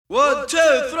1, 2,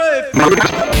 3.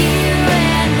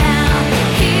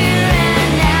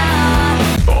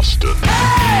 Boston.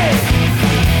 Hey!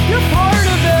 You're part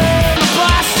of it!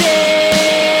 Boston!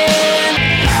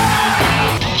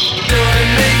 Gonna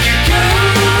make you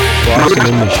good! Boston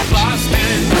Emissions.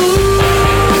 Boston!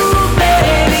 Ooh,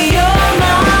 baby, you're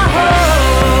my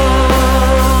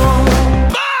home!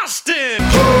 Boston!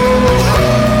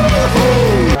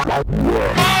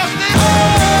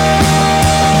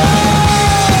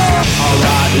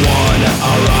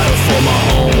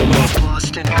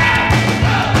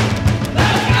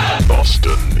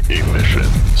 Boston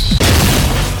Emissions.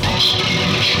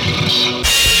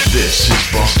 This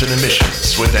is Boston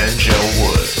Emissions with Angel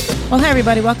Wood. Well, hi,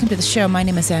 everybody. Welcome to the show. My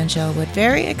name is Angel Wood.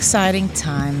 Very exciting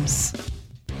times.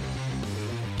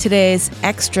 Today's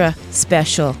extra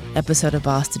special episode of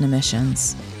Boston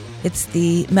Emissions. It's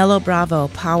the Mellow Bravo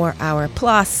Power Hour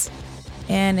Plus.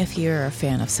 And if you're a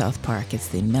fan of South Park, it's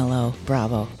the Mellow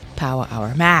Bravo Power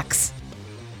Hour Max.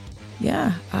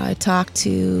 Yeah, I talked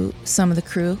to some of the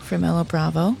crew from Mellow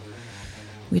Bravo.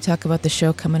 We talk about the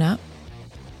show coming up.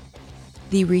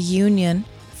 The reunion,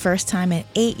 first time in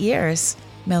 8 years,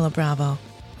 Mellow Bravo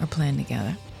are playing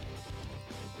together.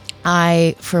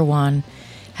 I, for one,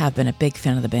 have been a big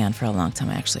fan of the band for a long time.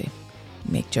 I actually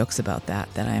make jokes about that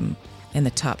I'm in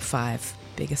the top 5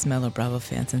 biggest Mellow Bravo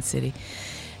fans in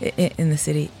the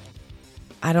city.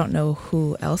 I don't know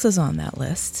who else is on that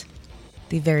list,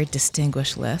 the very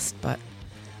distinguished list, but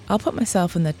I'll put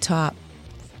myself in the top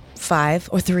 5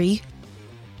 or 3.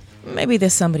 Maybe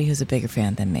there's somebody who's a bigger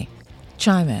fan than me.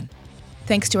 Chime in.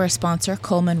 Thanks to our sponsor,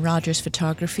 Coleman Rogers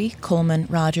Photography,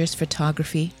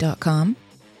 ColemanRogersPhotography.com.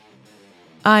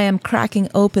 I am cracking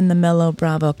open the Mellow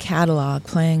Bravo catalog,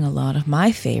 playing a lot of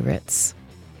my favorites.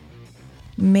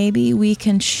 Maybe we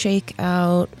can shake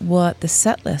out what the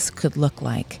set list could look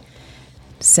like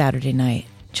Saturday night,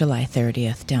 July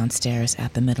 30th, downstairs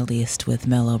at the Middle East with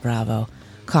Mellow Bravo,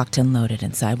 Cocked and Loaded,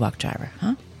 and Sidewalk Driver,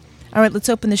 huh? All right, let's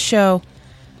open the show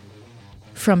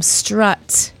from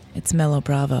Strut. It's Mellow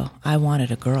Bravo. I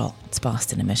Wanted a Girl. It's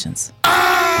Boston Emissions.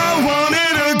 I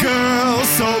wanted a girl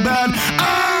so bad.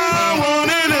 I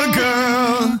wanted a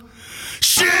girl.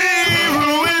 She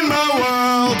ruined my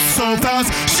world so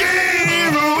fast. She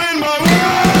ruined my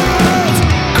world.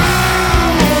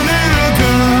 I wanted a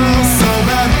girl so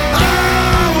bad.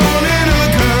 I wanted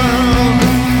a girl.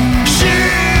 She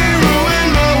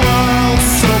ruined my world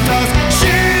so fast.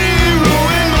 She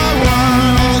ruined my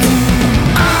world.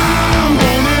 I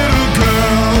wanted a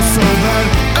girl so bad.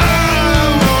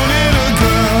 I wanted a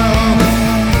girl.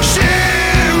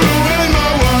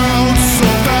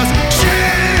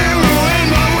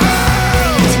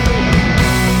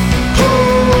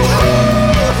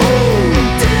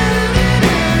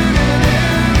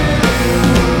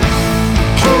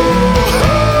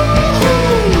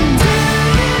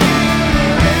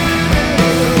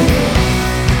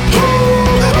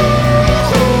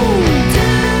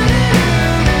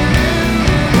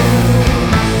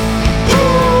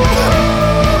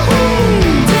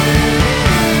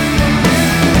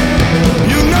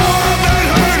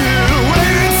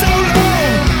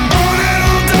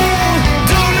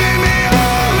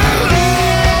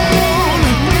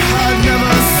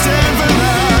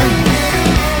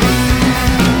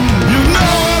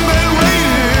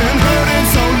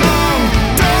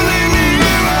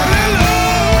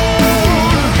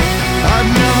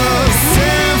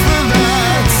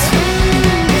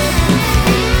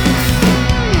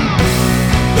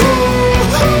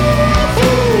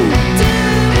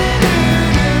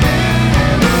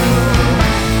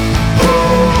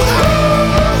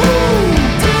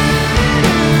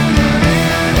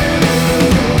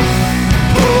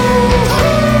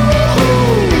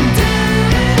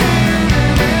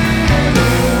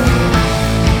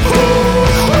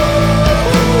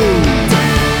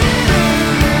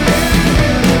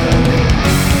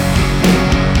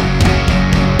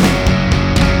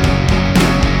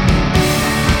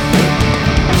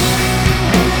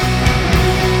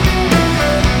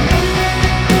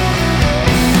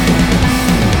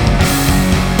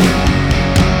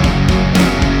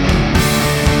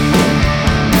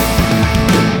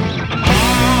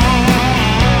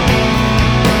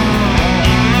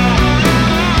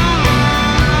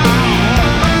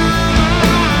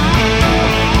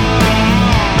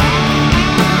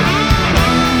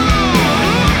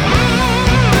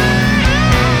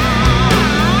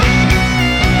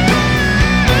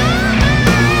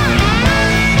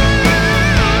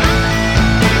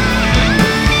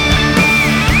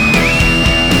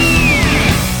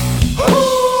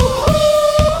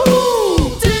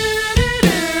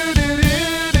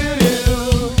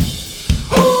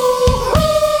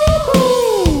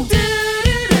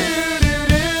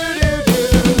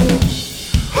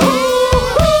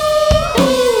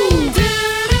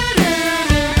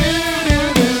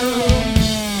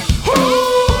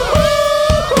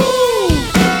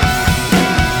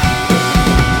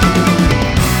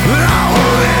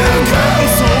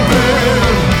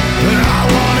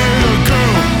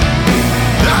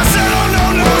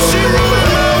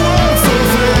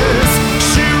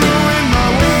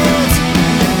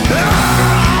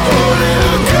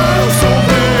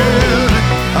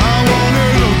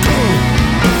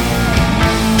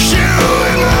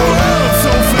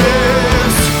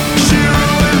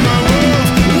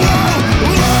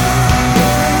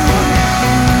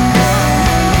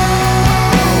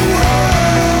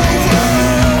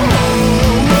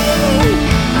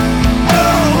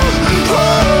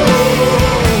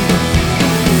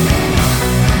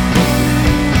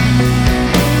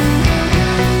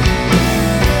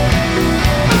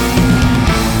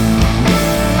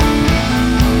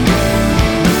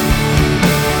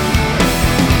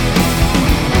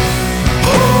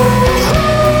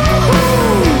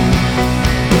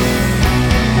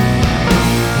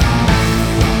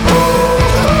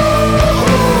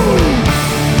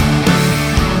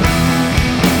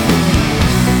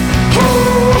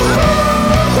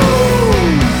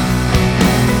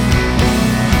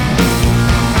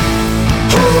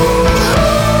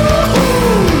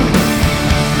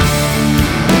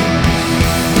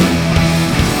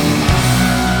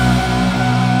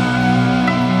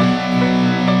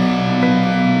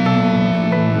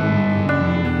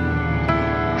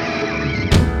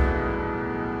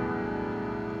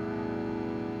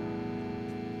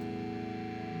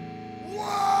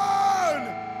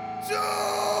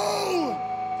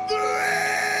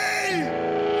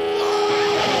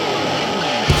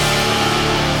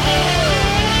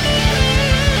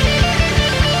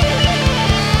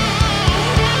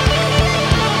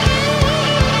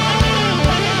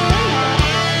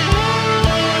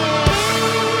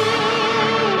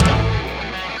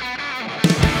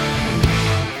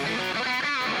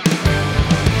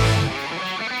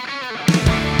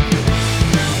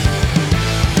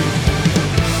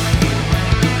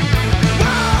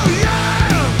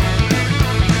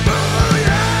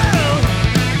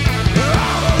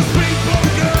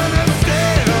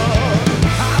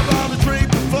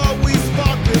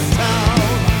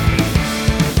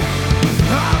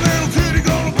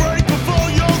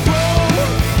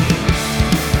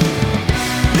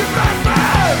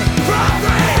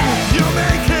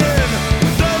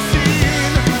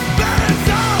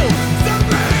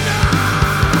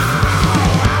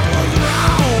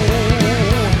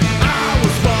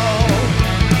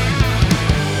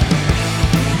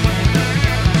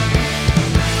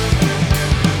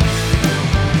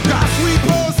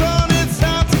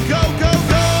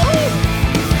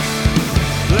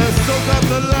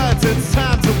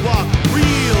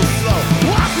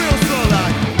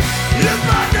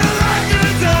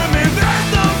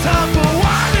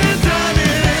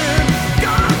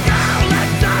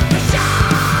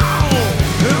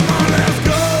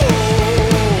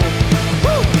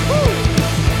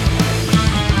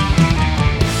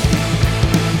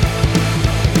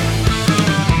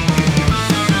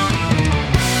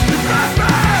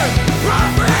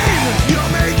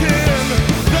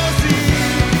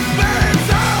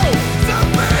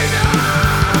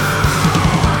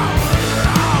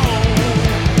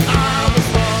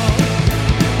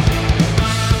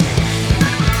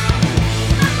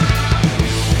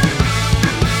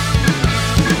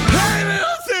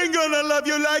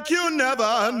 you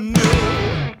never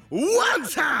knew. One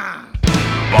time.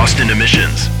 Boston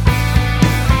Emissions.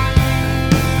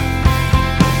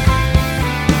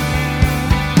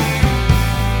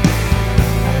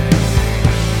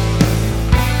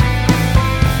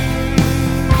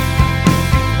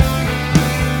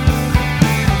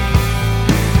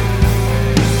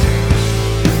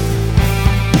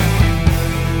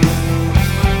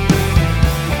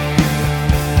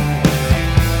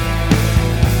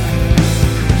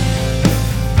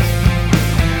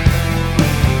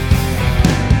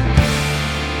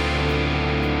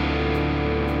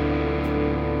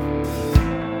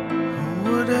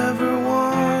 Whatever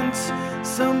wants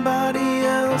somebody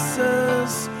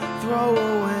else's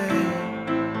throwaway.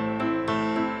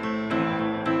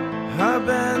 I've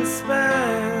been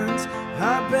spent,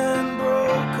 I've been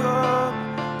broke up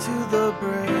to the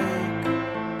break.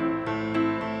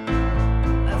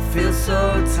 I feel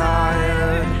so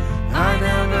tired, I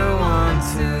never want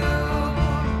to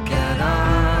get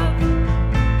up.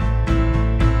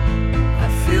 I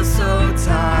feel so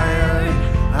tired,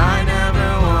 I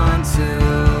never want to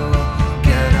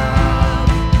get up.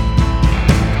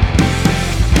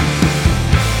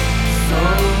 So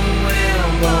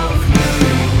we'll both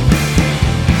move,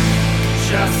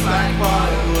 just like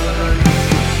waterwood.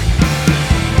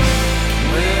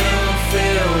 We'll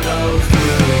feel those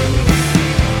grooves,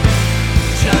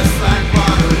 just like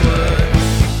waterwood.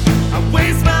 I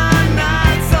waste my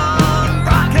nights on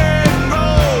rock and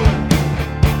roll.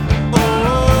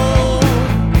 Oh,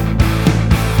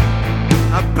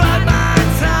 I bide my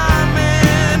time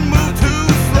and move too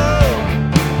slow.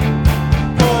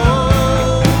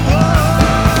 Oh,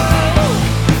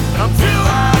 I'm too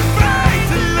afraid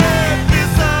to let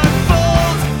this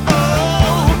unfold.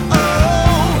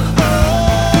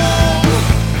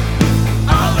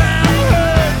 All that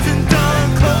hurt and done,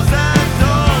 close that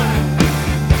door.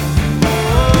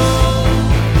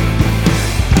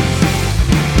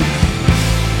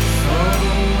 So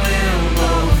we'll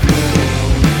both move,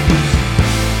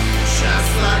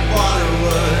 just like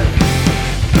waterwood.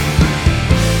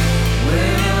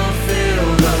 We'll feel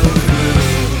those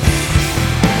grooves,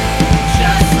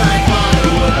 just like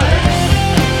waterwood.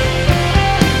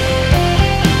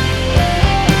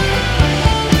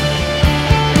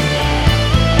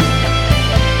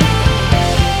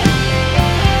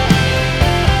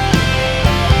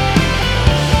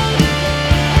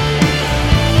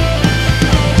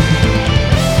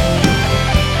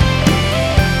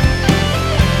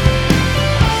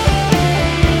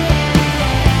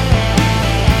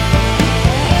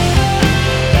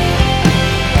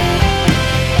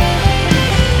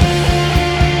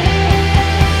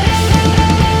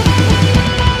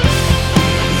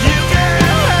 You can't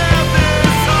have this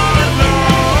alone.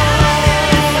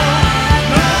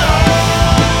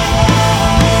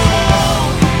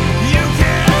 You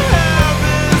can't have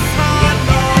this alone.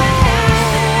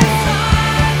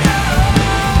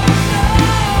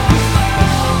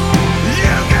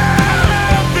 You can't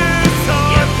have this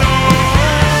alone.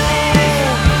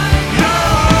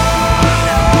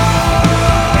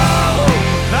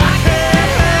 I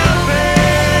can't help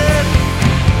it.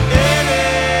 It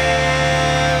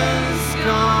is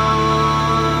gone.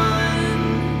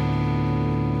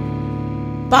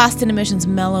 Boston Emissions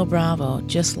Mellow Bravo,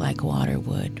 Just Like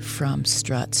Waterwood from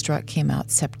Strut. Strut came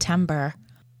out September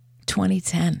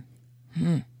 2010.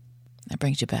 That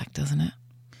brings you back, doesn't it?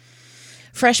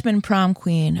 Freshman Prom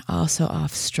Queen, also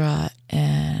off Strut.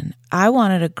 And I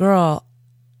Wanted a Girl.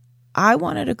 I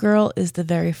Wanted a Girl is the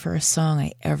very first song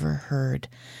I ever heard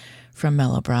from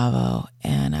Mellow Bravo.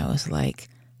 And I was like,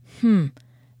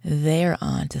 they're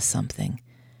on to something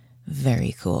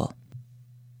very cool.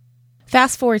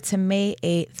 Fast forward to May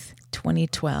 8th,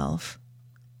 2012.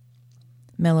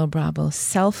 Mellow Bravo's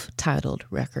self-titled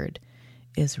record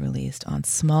is released on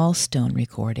Small Stone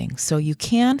Recordings. So you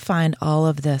can find all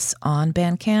of this on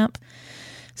Bandcamp.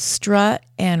 Strut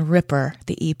and Ripper,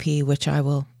 the EP, which I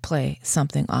will play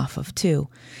something off of too.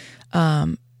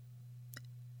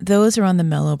 Those are on the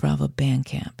Mellow Bravo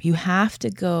Bandcamp. You have to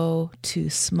go to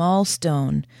Small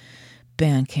Stone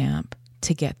Bandcamp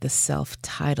to get the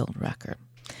self-titled record.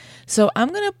 So I'm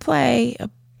going to play a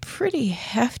pretty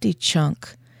hefty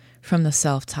chunk from the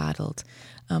self-titled,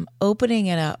 opening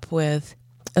it up with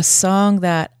a song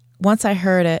that once I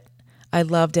heard it, I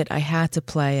loved it, I had to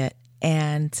play it,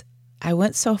 and I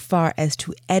went so far as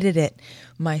to edit it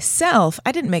myself.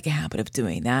 I didn't make a habit of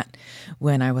doing that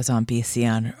when I was on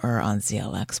BCN or on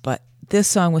ZLX, but this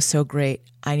song was so great,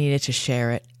 I needed to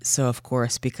share it. So, of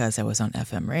course, because I was on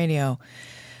FM radio,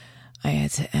 I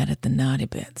had to edit the naughty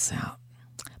bits out.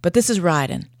 But this is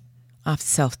Ridin' off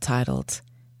self-titled.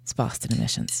 It's Boston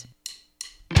Emissions.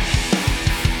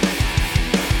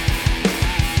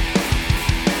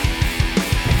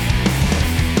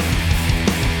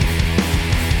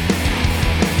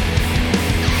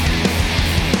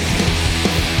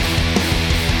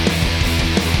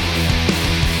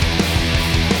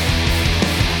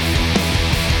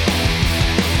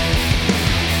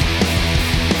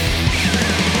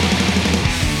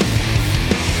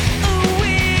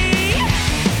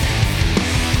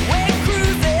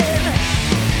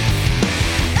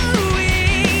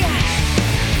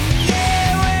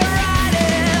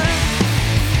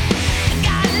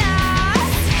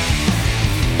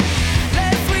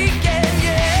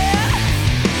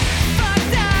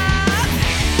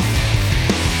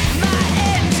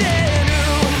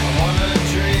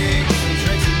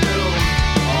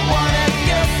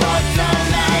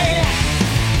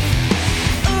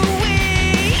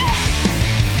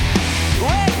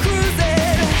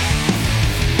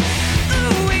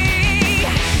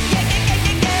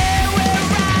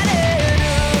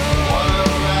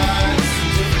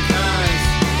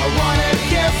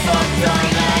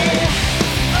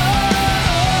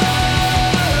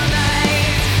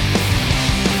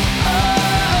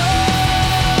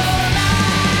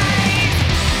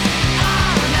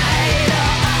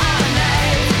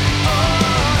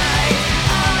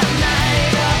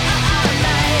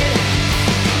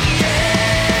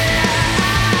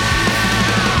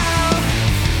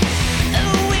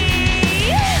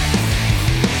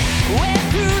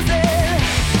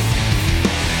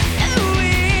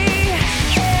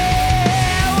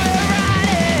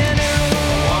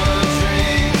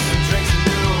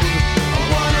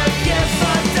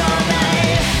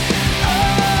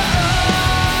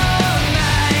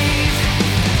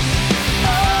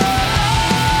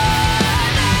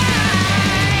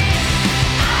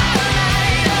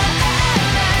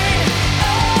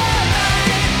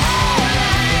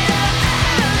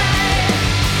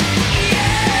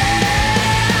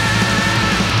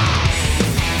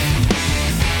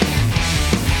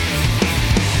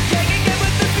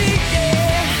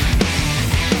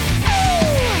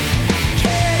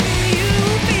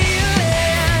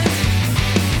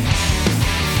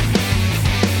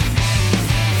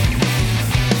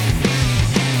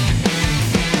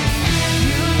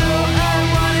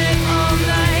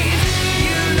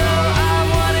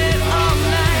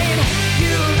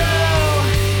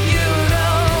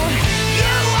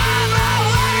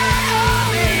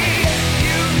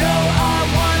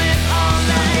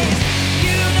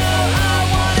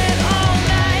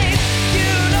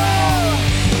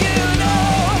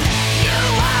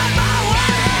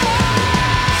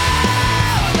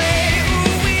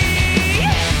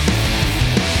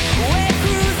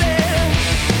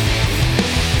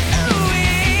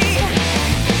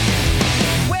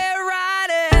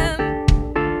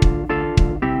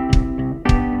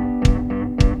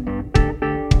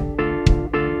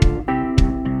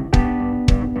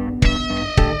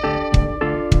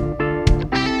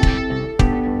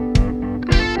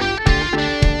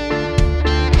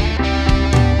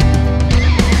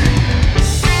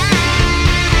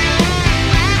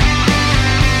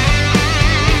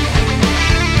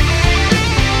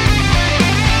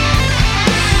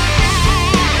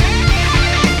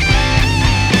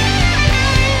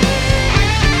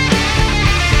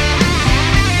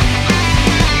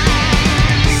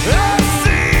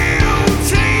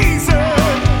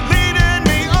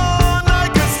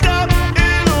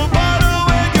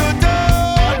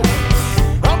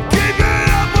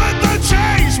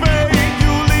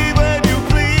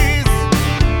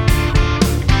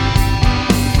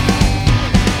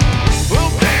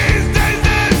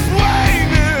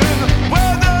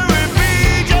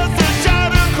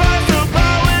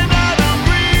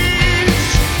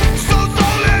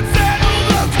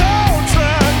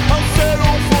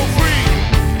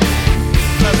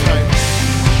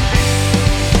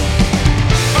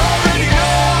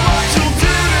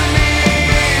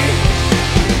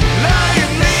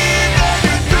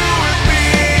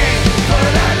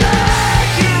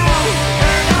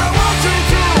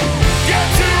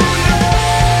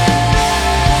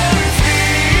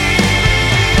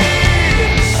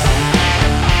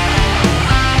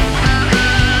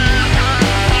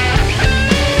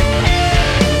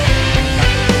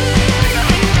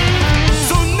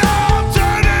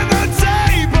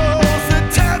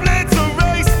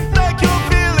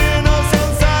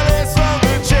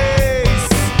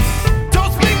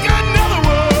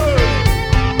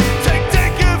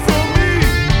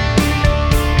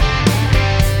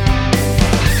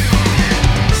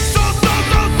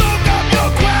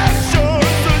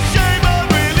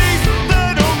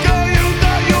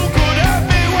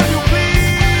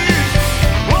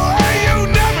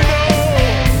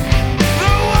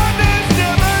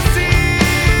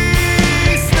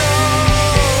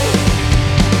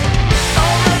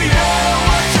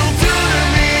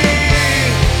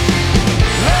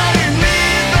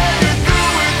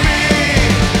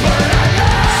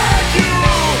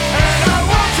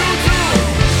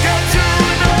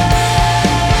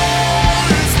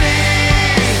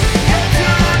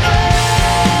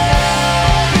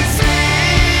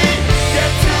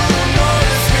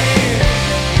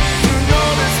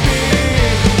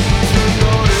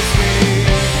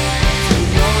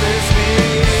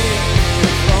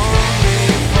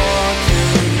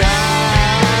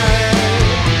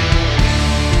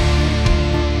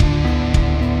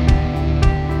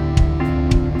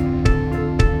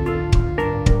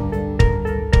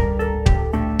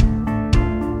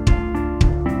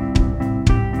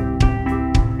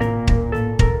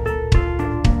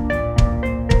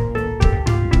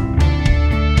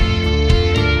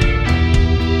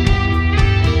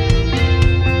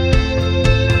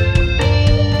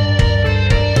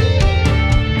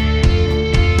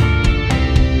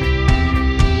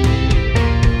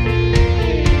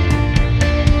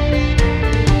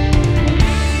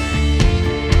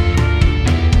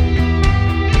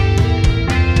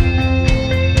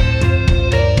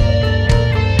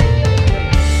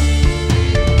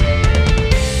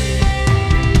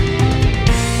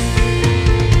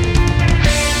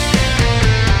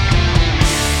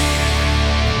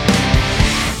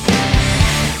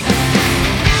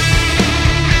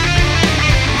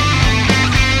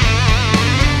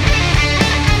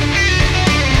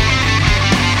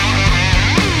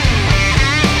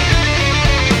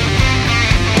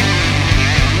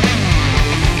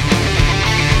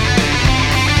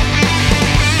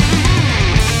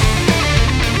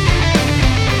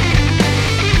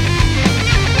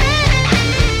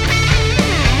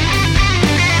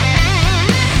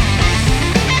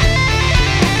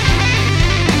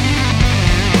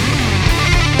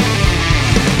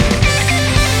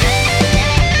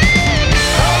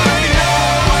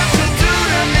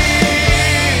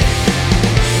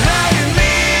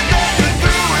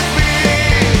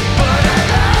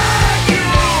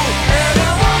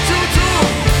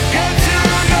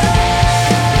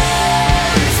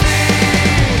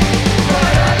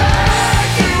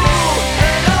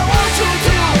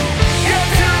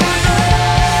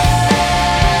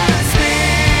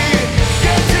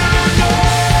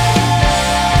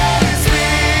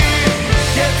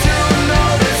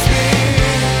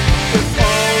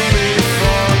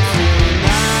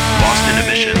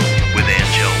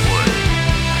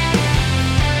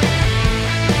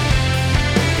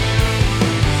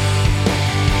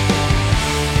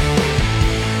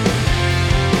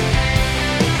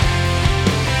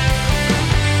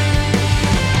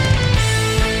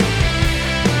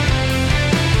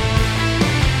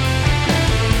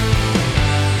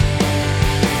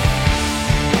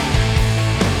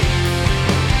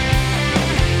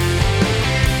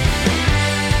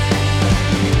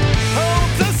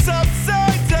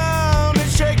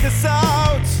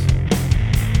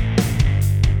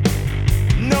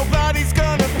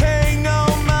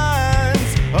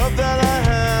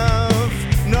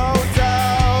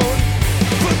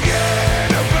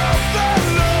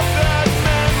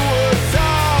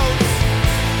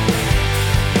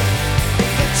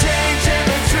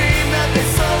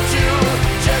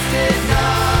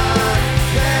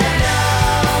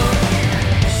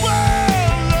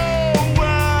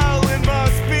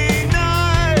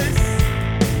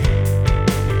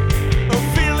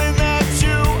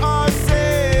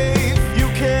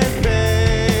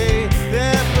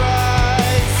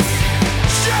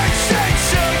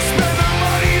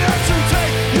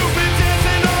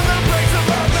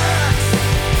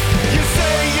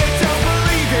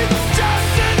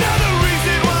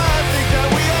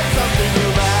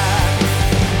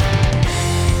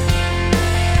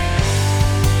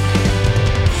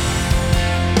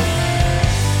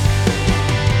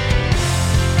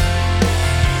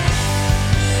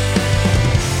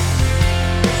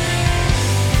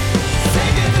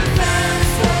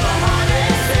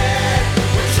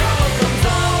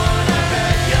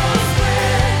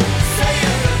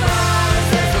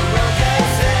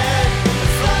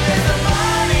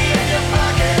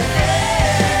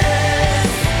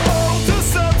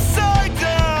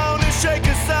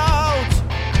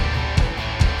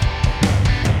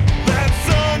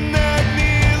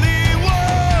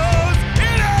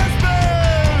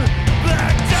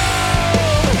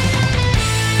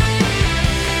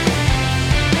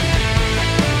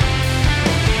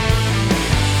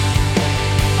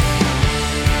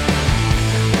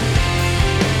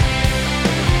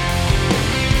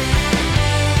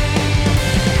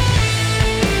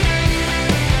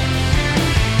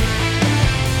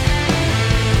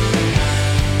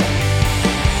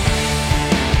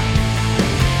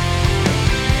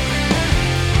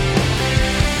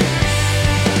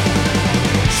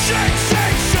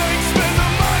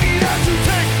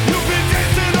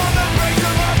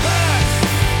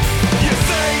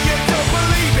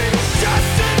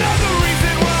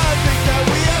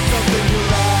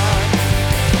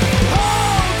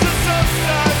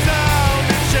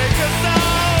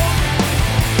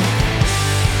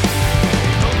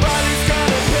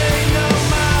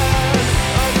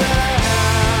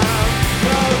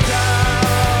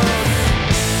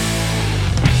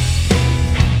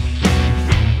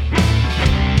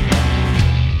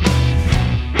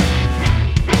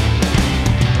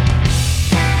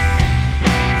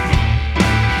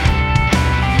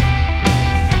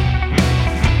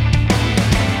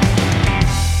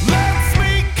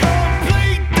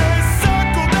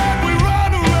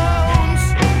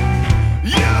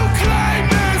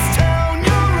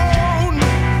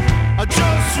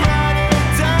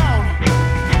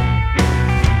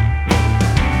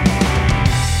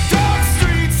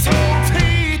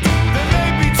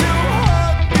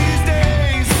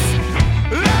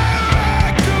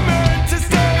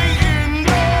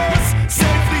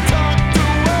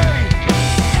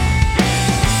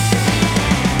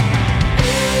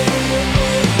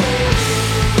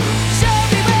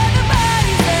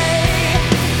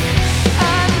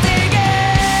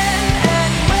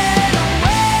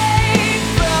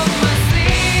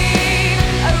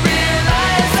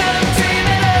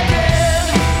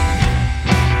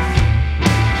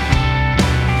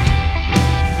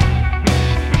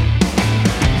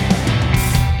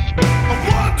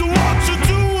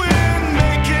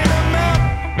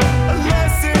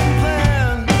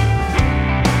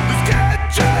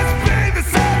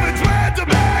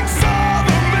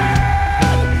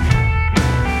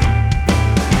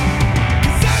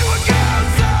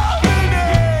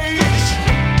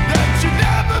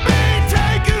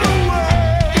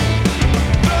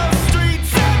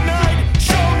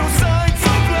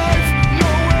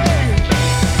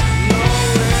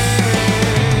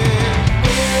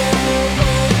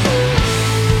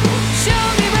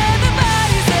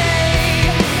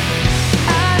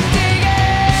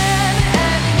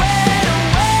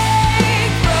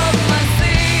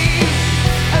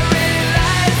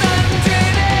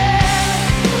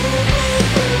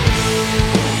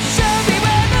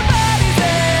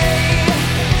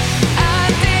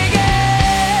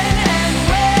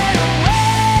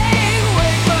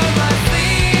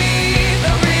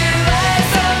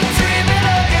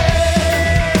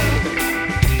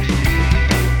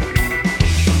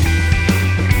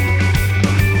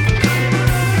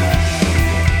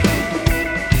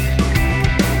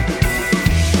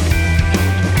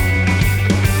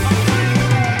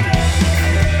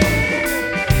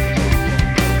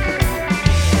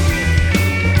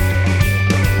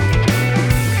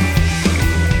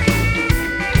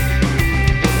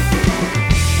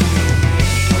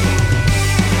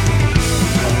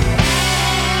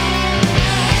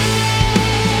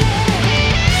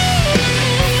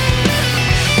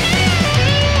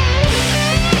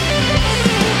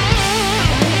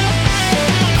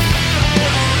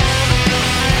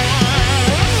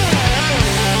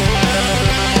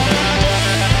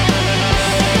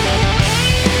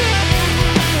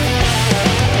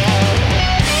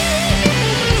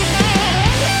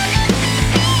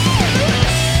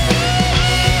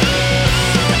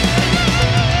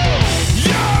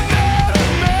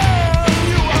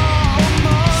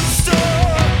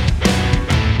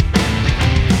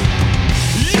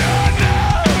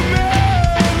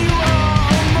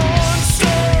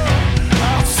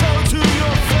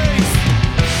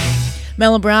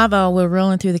 Mellow Bravo, we're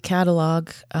rolling through the catalog,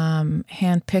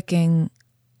 hand-picking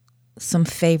some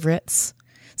favorites,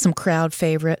 some crowd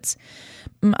favorites.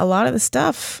 A lot of the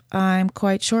stuff I'm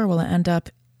quite sure will end up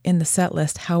in the set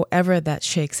list, however that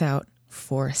shakes out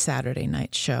for Saturday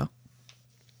night show.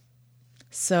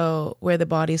 So Where the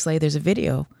Bodies Lay, there's a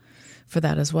video for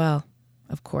that as well.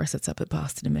 Of course, it's up at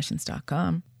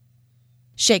bostonemissions.com.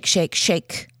 Shake, Shake,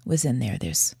 Shake was in there.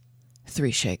 There's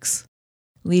 3 shakes.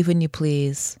 Leave When You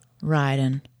Please,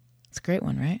 Ridin'. It's a great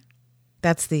one, right?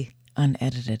 That's the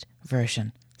unedited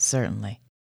version, certainly.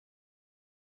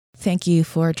 Thank you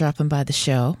for dropping by the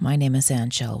show. My name is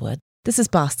Ann Shelwood. This is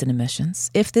Boston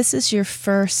Emissions. If this is your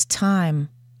first time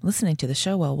listening to the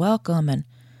show, well, welcome, and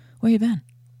where you been?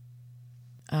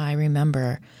 I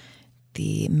remember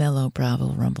the Mellow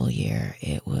Bravo Rumble year.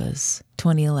 It was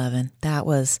 2011. That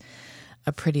was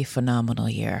a pretty phenomenal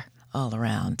year all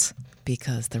around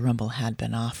because the Rumble had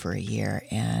been off for a year,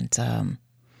 and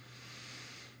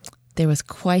there was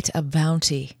quite a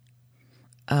bounty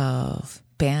of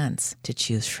bands to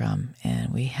choose from,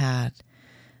 and we had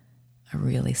a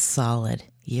really solid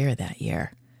year that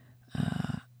year.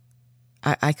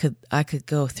 I could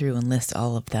go through and list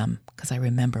all of them because I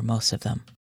remember most of them.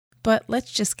 But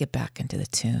let's just get back into the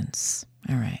tunes.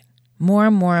 All right.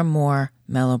 More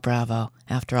Mellow Bravo.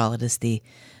 After all, it is the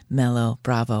Mellow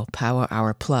Bravo Power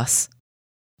Hour Plus.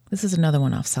 This is another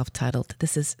one off self-titled.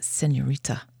 This is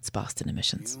Senorita. It's Boston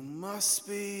Emissions. You must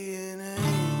be an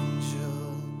angel.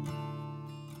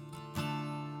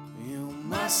 You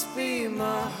must be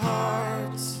my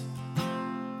heart.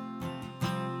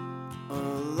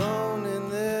 Alone in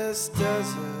this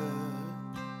desert.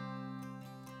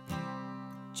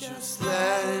 Just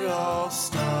let it all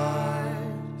start.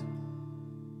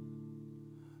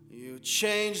 You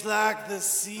change like the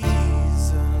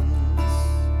seasons,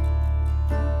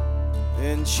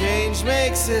 and change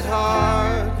makes it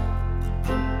hard.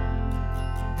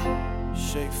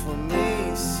 Shake for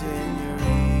me, senorita.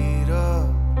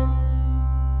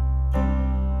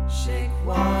 Shake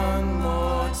one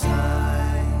more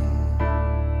time.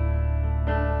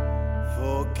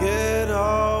 Forget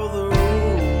all the rules.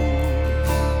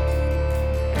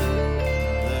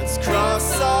 Let's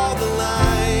cross all the lines.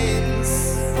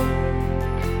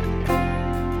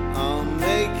 I'll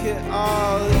make it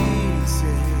all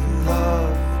easy,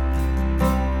 love,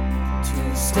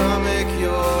 to stomach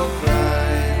your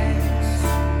grinds.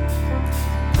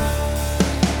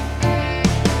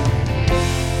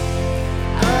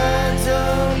 I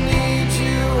don't need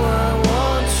you, I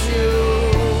want you.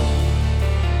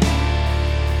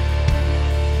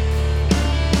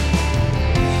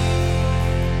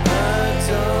 I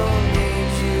don't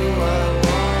need you, I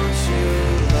want you,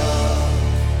 love.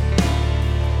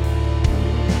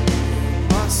 You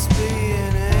must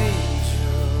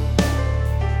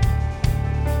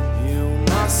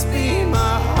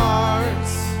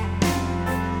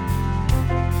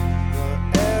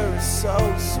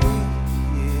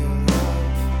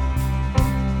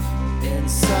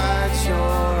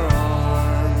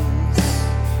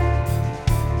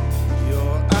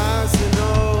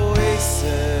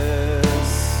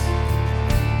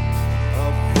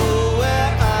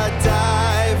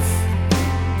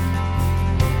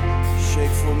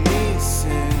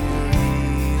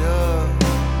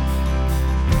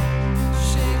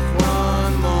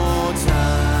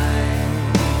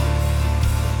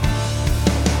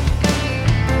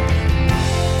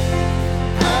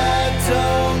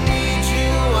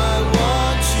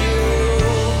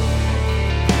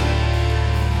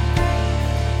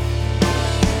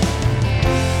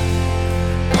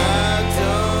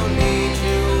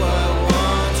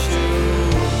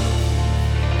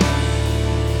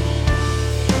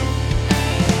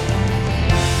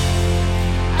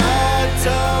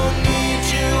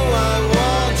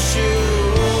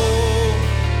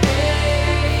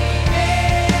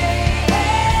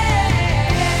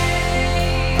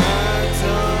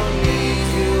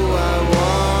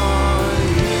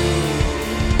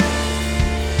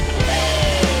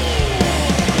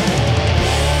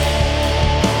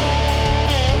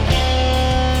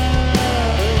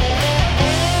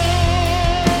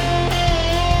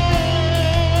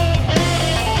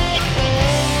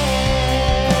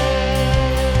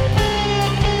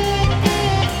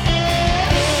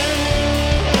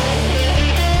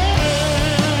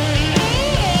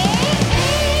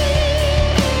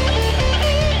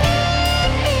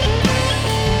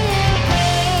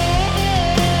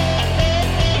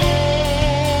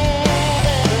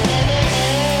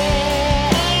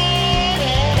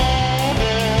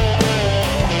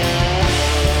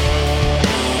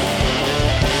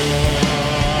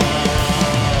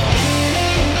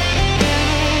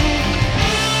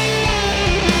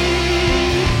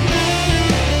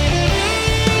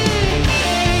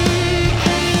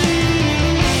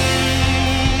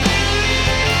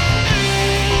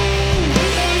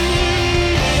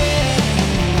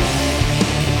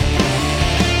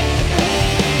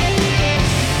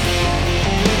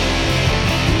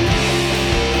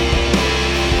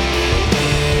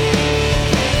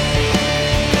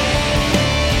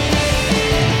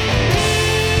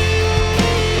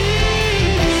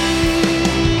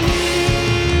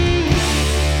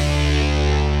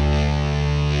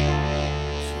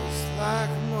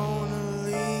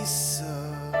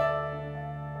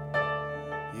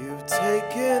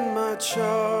taking my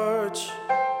charge.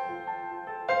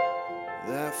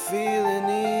 That feeling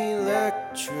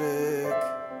electric.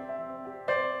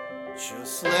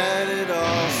 Just let it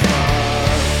all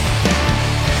start.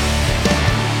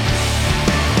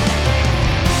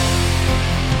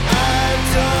 I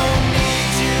don't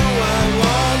need you, I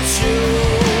want you.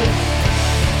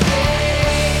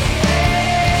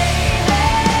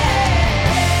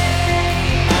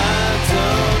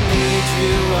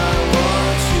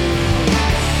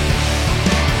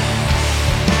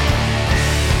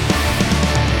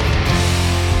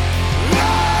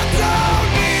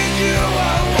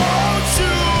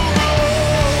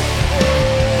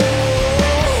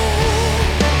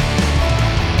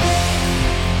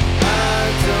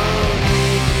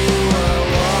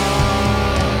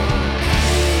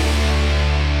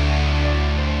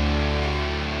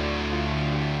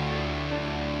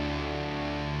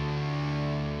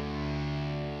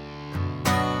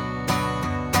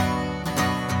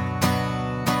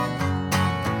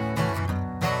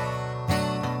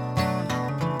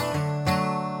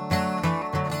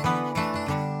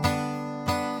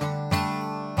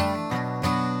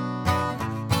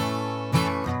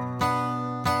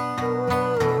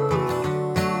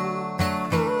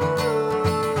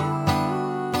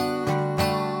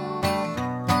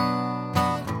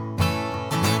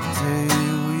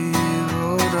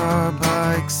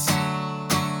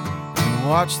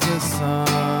 Watch the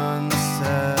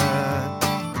sunset.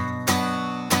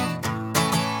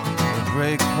 The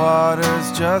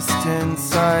breakwaters just in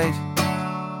sight,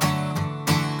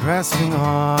 grasping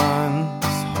on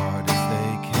as hard as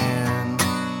they can.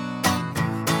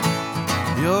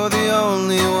 You're the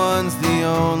only ones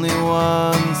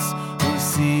who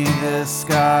see the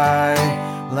sky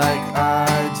like I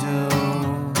do.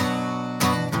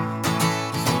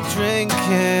 So drink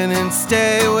in and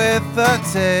stay with the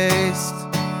taste.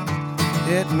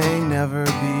 It may never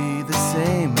be the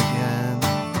same again.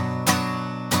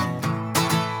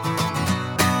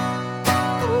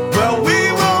 Well,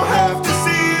 we won't have to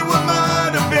see what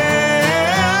might have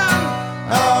been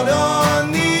out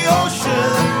on the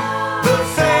ocean, the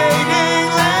fading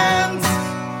lands.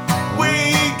 We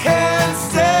can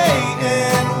stay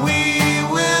and we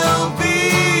will be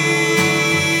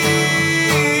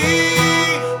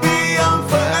young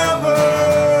forever.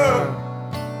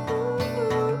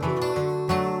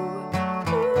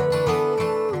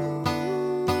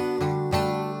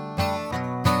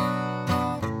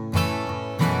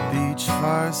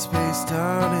 Fire spaced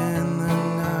out in the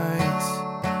night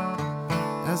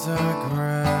as I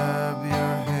grab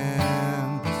your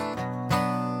hand.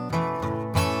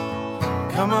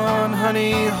 Come on,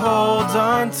 honey, hold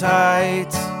on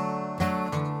tight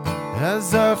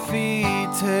as our feet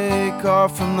take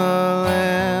off from the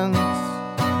land.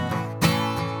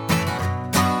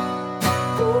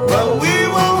 Well, we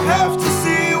won't have to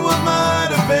see what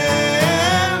might have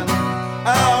been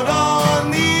out on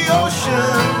the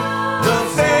ocean. The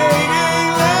fading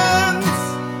lands,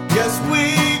 yes, we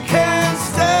can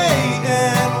stay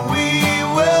and we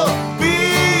will be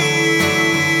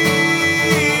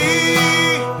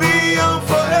young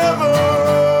forever.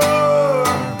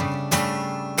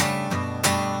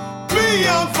 Be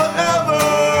young forever.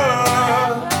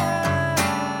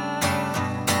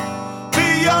 Be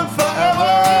young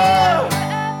forever.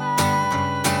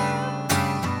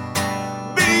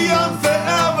 Be young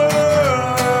forever.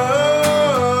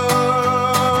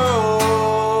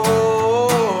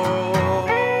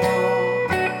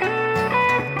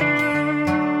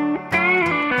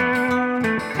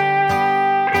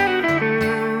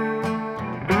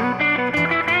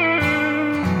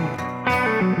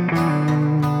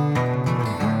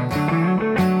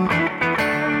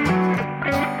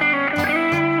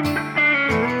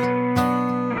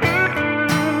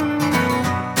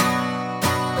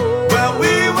 Well,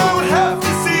 we won't have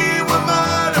to see what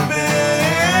might have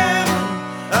been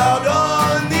out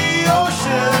on the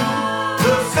ocean,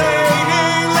 the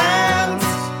fading lands.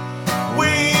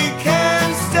 We can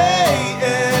stay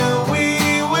and we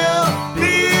will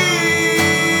be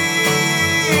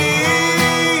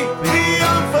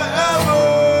young forever.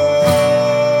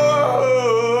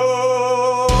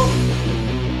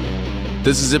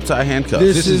 This is Zip Tie Handcuff.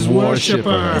 This is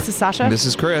Worshipper. This is Sasha. This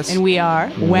is Chris. And we are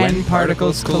When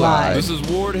Particles Collide. This is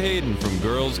Ward Hayden from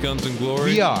Girls, Guns, and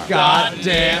Glory. We are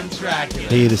Goddamn Dracula.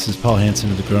 Hey, this is Paul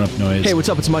Hansen of the Grown Up Noise. Hey, what's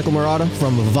up? It's Michael Murata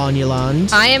from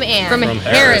Vanyaland. I am Anne from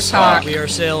Harris Talk. We are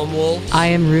Salem Wolf. I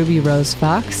am Ruby Rose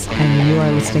Fox, and you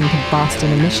are listening to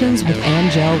Boston Emissions with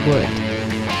Angel Wood.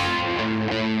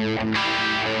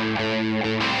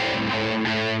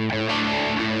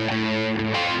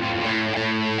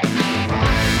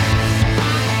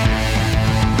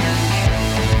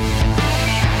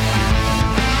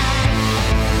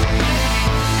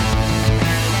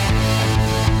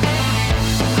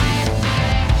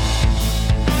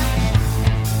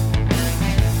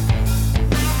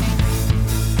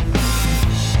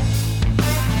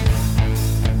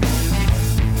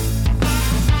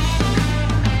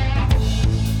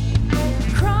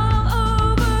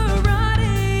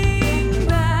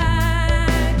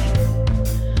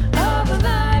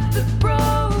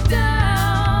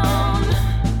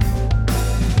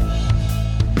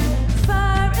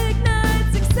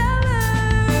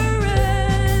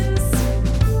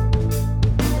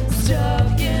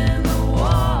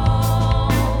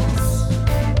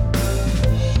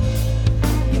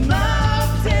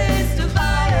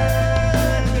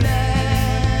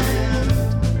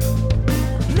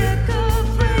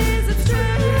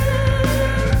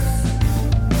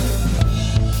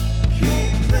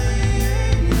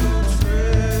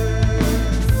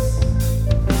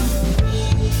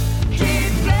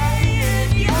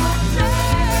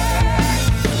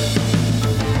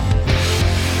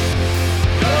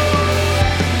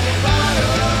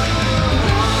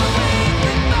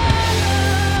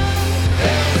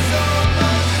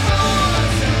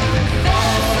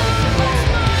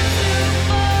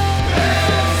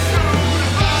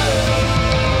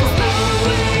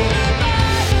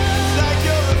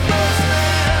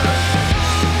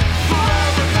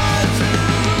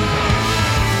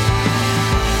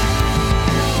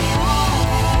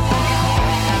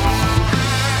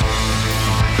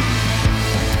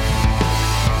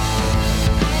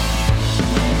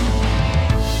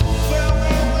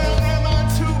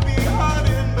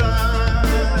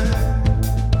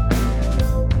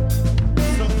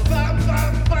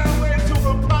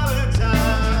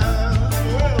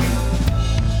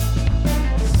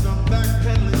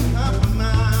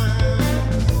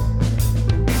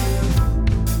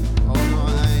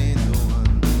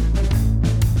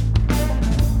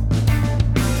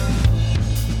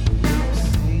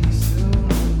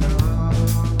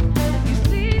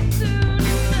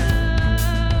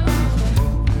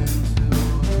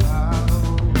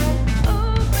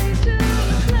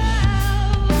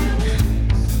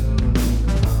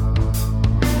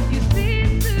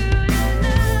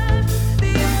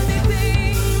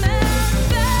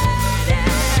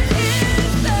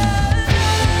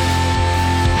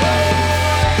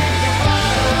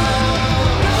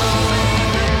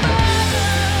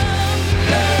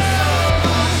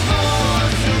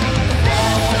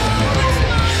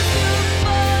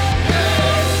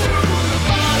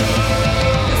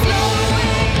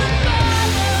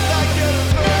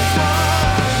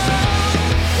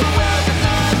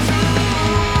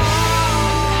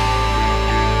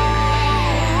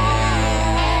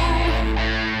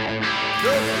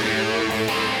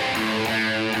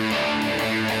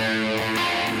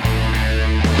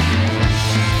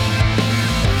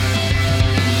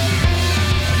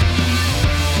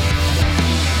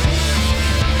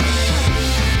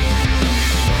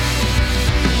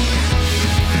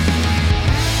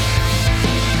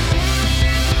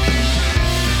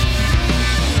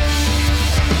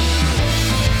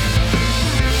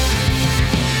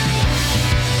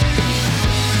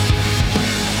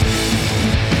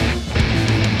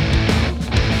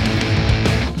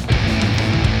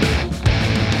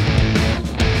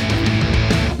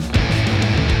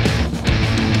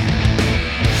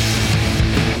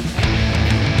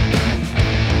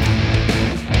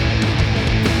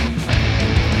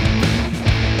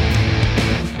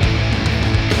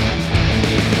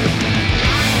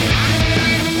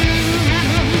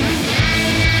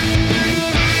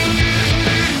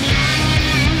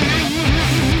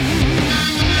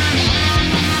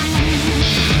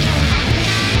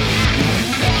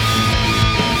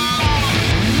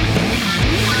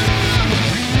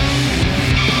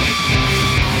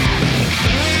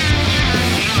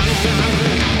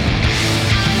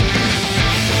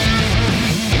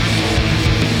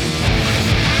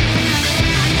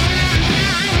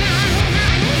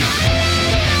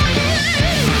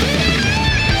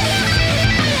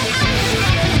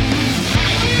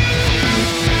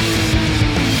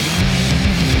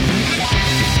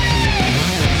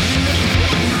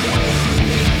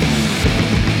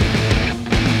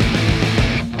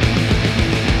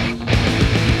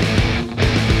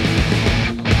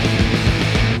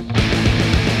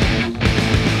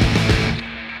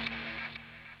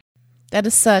 That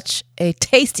is such a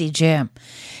tasty jam.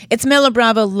 It's Mellow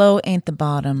Bravo, Low Ain't the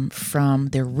Bottom from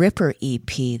the Ripper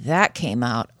EP. That came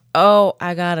out. Oh,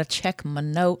 I gotta check my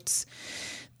notes.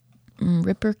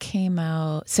 Ripper came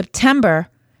out September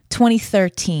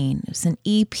 2013. It was an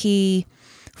EP,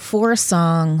 4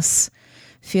 songs.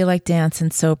 Feel Like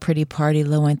Dancing, So Pretty, Party,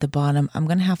 Low Ain't the Bottom. I'm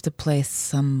gonna have to play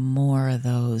some more of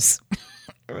those.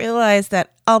 Realize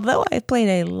that although I played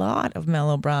a lot of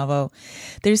Mellow Bravo,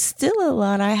 there's still a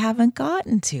lot I haven't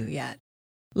gotten to yet.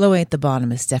 Low Ain't the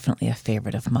Bottom is definitely a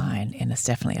favorite of mine, and it's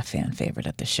definitely a fan favorite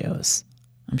at the shows.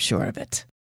 I'm sure of it.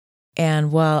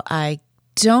 And while I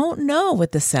don't know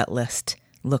what the set list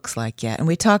looks like yet, and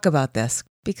we talk about this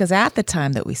because at the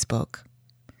time that we spoke,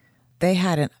 they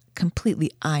hadn't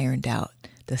completely ironed out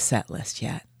the set list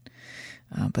yet.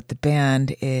 But the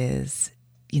band is,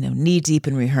 knee-deep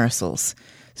in rehearsals.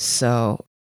 So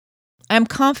I'm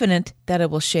confident that it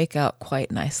will shake out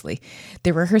quite nicely.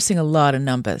 They're rehearsing a lot of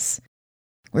numbers.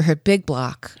 We heard Big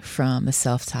Block from the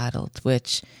self-titled,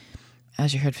 which,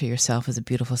 as you heard for yourself, is a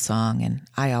beautiful song, and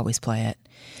I always play it.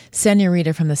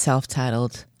 Senorita from the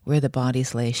self-titled, Where the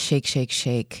Bodies Lay, Shake, Shake,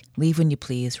 Shake, Leave When You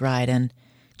Please, Ridin',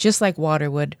 Just Like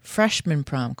Waterwood, Freshman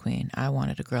Prom Queen, I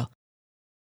Wanted a Girl.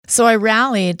 So I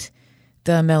rallied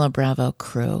the Mellow Bravo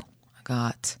crew. I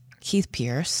got Keith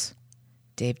Pierce,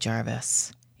 Dave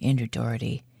Jarvis, Andrew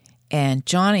Doherty, and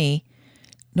Johnny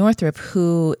Northrup,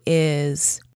 who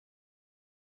is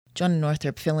Johnny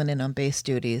Northrup filling in on bass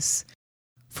duties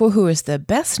for who is the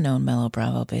best-known Mellow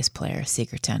Bravo bass player,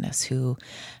 Seeker Tennis, who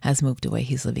has moved away.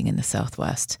 He's living in the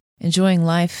Southwest, enjoying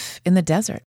life in the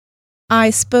desert. I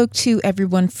spoke to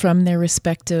everyone from their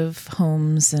respective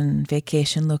homes and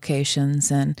vacation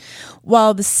locations, and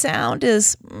while the sound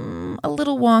is a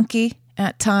little wonky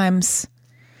at times,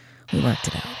 we worked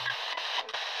it out.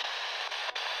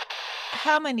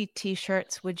 How many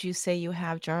T-shirts would you say you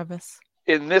have, Jarvis?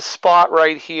 In this spot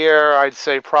right here, I'd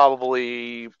say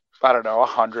probably,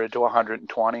 100 to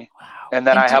 120. Wow. And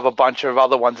then I have a bunch of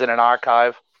other ones in an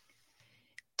archive.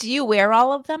 Do you wear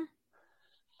all of them?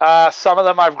 Some of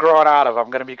them I've grown out of. I'm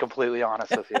going to be completely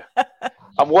honest with you.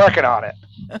 I'm working on it.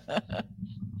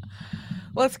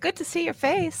 Well, it's good to see your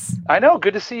face. I know.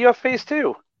 Good to see your face,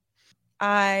 too.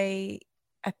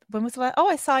 When was the last? Oh,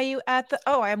 I saw you at the...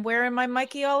 Oh, I'm wearing my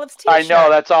Mikey Olives t-shirt. I know.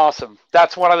 That's awesome.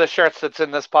 That's one of the shirts that's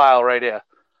in this pile right here.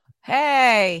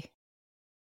 Hey.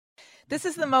 This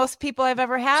is the most people I've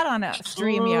ever had on a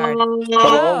StreamYard.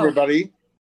 Hello, everybody.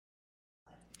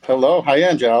 Hello. Hi,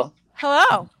 Angel.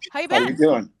 Hello. How you been? How you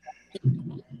doing?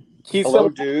 Hello,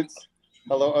 dudes.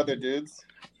 Hello, other dudes.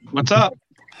 What's up?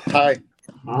 Hi.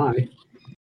 Hi.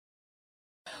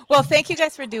 Well, thank you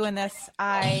guys for doing this.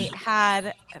 I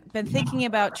had been thinking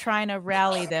about trying to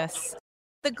rally this.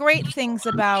 The great things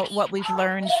about what we've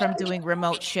learned from doing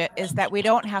remote shit is that we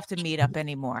don't have to meet up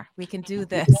anymore. We can do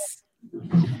this.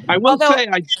 I will say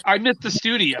I miss the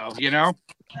studio,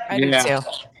 I do too.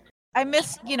 I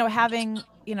miss, having,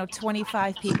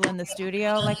 25 people in the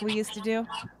studio like we used to do.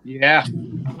 Yeah.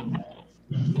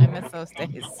 I miss those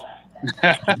days.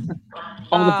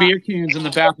 All the beer cans in the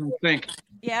bathroom sink.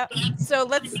 Yeah. So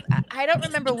I don't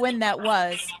remember when that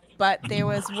was, but there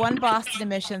was one Boston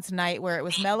Emissions night where it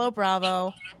was Mellow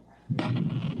Bravo,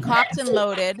 Cocked and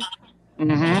Loaded,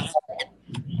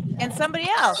 and somebody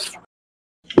else.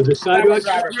 Was it Sidewalk?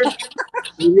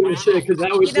 You're going to say, because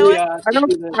that was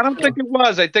I don't think it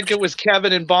was. I think it was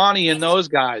Kevin and Bonnie and those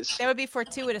guys. That would be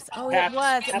fortuitous. Oh, it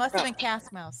was. It must have been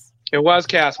Cast Mouse. It was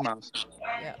Cast Mouse.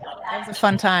 Yeah, that was a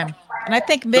fun time. And I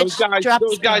think Mitch dropped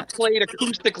those guys played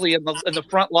acoustically in the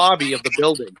front lobby of the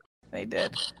building. They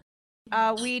did.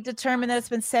 We determined that it's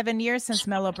been 7 years since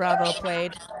Mellow Bravo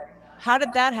played. How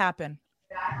did that happen?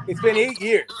 It's been 8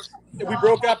 years. We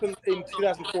broke up in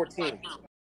 2014.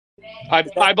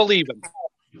 I believe him.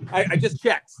 I just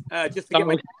checked just to get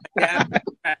my dad.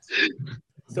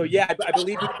 So yeah, I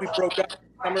believe we broke up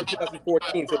summer of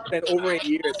 2014. So it's been over 8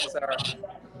 years since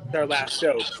our last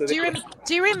show. So do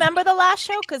you remember the last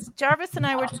show? Because Jarvis and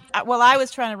I were. Well, I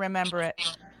was trying to remember it.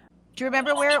 Do you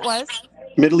remember where it was?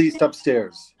 Middle East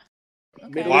upstairs.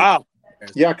 Okay. Wow.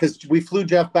 Yeah, because we flew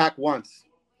Jeff back once.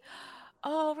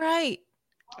 Oh right.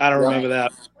 I don't remember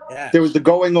that. Yeah. There was the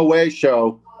going away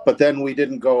show, but then we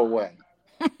didn't go away.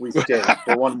 We stayed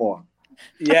for one more.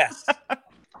 Yes.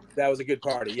 That was a good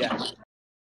party, yeah.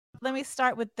 Let me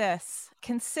start with this.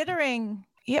 Considering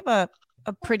you have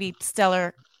a pretty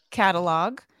stellar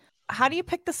catalog, how do you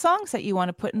pick the songs that you want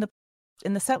to put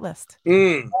in the set list?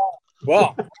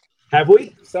 Well, have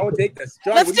we? Someone take this.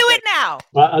 John, let's do it now.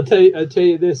 Well, I'll tell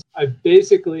you this. I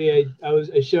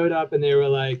showed up and they were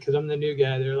like, because I'm the new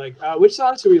guy. They were like, which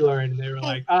songs do we learn? And they were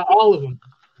like, all of them.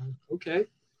 Okay.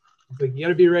 It's like, you got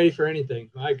to be ready for anything.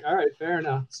 I'm like, all right, fair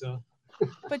enough. So,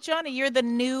 but Johnny, you're the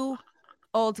new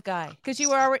old guy because you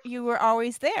were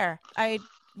always there. I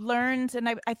learned, and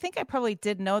I think I probably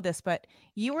did know this, but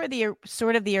you were the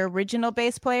sort of the original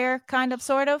bass player, kind of,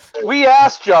 sort of. We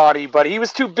asked Johnny, but he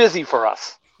was too busy for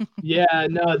us. Yeah,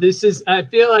 no, I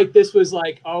feel like this was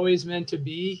like always meant to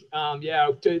be.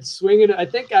 To swing it. I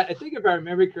think if I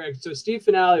remember correct, so Steve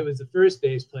Finale was the first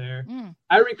bass player.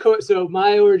 So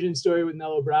my origin story with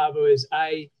Mellow Bravo is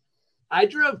I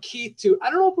drove Keith to,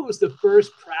 I don't know if it was the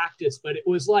first practice, but it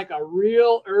was like a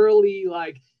real early,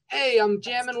 like, hey, I'm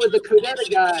jamming with the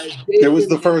Codetta guys. It was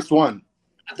the first one.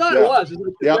 I thought it was. It was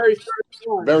like the very first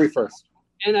one. Very first.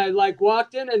 And I like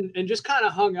walked in and just kind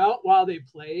of hung out while they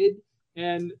played.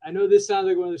 And I know this sounds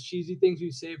like one of those cheesy things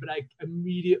you say, but I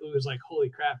immediately was like, holy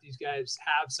crap, these guys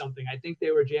have something. I think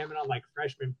they were jamming on like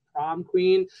Freshman Prom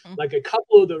Queen, like a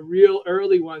couple of the real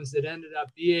early ones that ended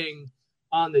up being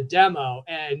on the demo.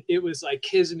 And it was like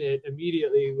kismet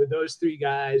immediately with those three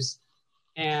guys.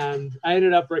 And I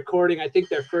ended up recording, I think,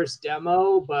 their first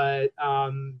demo. But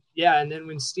and then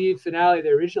when Steve Finale, the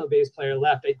original bass player,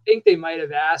 left, I think they might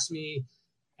have asked me,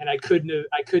 and I couldn't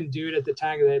do it at the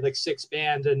time because they had like 6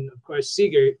 bands. And of course,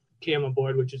 Seeger came on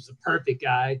board, which is the perfect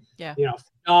guy. Yeah. You know,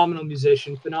 phenomenal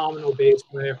musician, phenomenal bass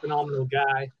player, phenomenal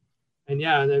guy. And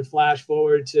then flash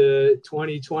forward to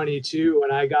 2022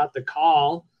 when I got the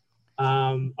call,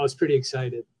 I was pretty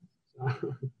excited.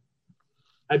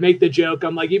 I'd make the joke.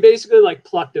 I'm like, you basically like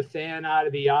plucked a fan out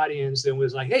of the audience and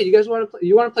was like, hey, you guys want to play?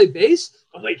 You want to play bass?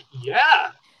 I'm like, yeah.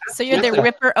 So you're the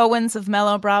Ripper Owens of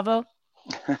Mellow Bravo?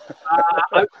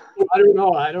 I don't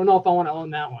know. I don't know if I want to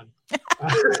own that one.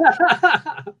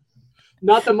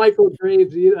 Not the Michael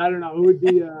Graves either. I don't know. Who would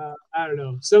be? I don't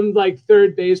know. Some like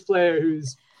third bass player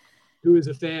who was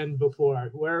a fan before.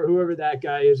 Whoever that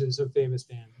guy is in some famous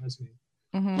band. That's me.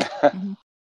 Mm-hmm.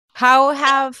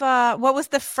 How what was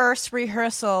the first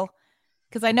rehearsal?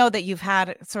 Because I know that you've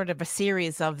had sort of a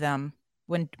series of them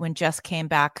when Jess came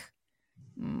back.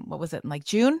 What was it, in like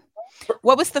June?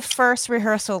 What was the first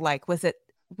rehearsal like?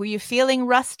 Were you feeling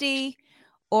rusty,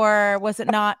 or was it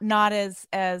not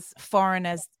as foreign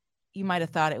as you might have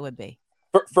thought it would be?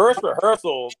 First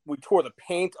rehearsal, we tore the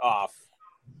paint off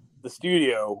the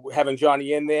studio, having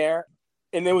Johnny in there,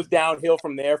 and it was downhill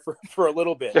from there for a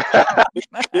little bit.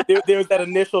 there was that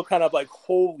initial kind of like,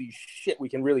 holy shit, we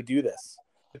can really do this.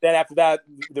 But then after that,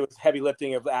 there was heavy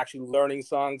lifting of actually learning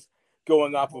songs,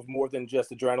 going off of more than just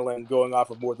adrenaline, going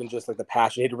off of more than just like the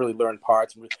passion. You had to really learn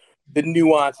parts, the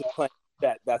nuance of playing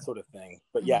that sort of thing.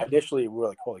 But initially we were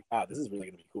like, holy cow, this is really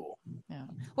going to be cool. Yeah.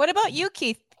 What about you,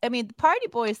 Keith? I mean, the Party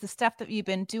Boys, the stuff that you've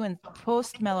been doing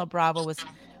post Mellow Bravo was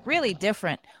really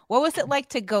different. What was it like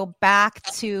to go back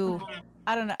to,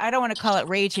 I don't know, I don't want to call it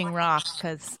raging rock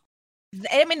because,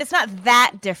 I mean, it's not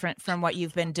that different from what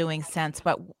you've been doing since,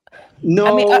 but no,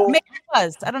 I mean, maybe it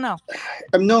was. I don't know.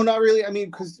 No, not really. I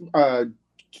mean, because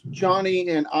Johnny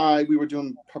and we were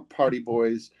doing Party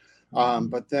Boys,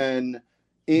 but then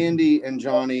Andy and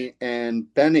Johnny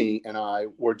and Benny and I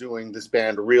were doing this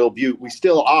band, Real Butte. We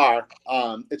still are.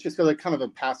 It's just like kind of a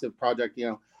passive project, you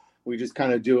know. We just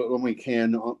kind of do it when we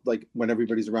can, like when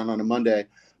everybody's around on a Monday.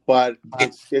 But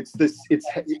it's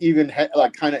even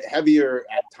like kind of heavier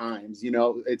at times, you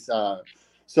know. It's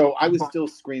so I was still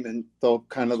screaming though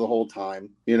kind of the whole time,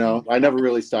 you know. I never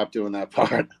really stopped doing that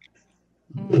part.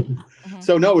 Mm-hmm.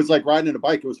 So no, it was like riding a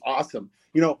bike. It was awesome.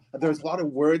 You know, there's a lot of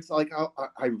words like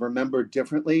I remember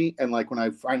differently, and like when I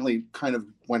finally kind of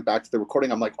went back to the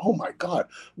recording, I'm like, oh my god,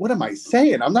 what am I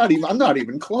saying? I'm not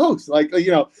even close. Like,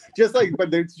 you know, just like,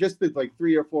 but there's just like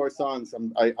 3 or 4 songs.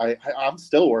 I'm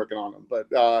still working on them, but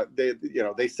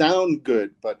they sound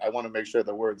good, but I want to make sure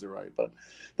the words are right. But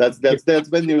that's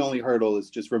been the only hurdle, is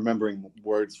just remembering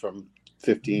words from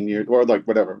 15 years or like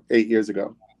whatever 8 years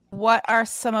ago. What are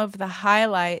some of the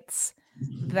highlights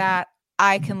that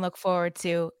I can look forward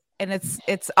to? And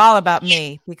it's all about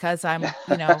me because I'm,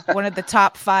 you know, one of the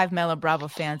top 5 Mellow Bravo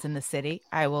fans in the city.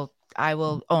 I will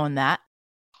own that.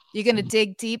 You're going to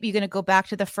dig deep. You're going to go back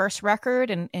to the first record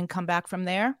and come back from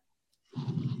there.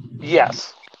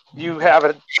 Yes, you have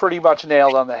it pretty much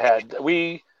nailed on the head.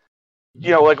 We,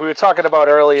 you know, like we were talking about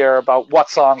earlier about what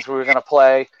songs we were going to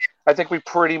play. I think we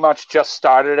pretty much just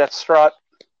started at Strut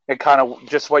and kind of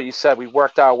just what you said. We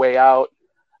worked our way out.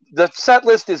 The set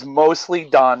list is mostly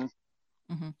done.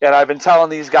 Mm-hmm. And I've been telling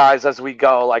these guys as we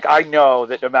go, like, I know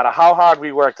that no matter how hard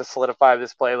we work to solidify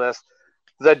this playlist,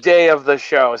 the day of the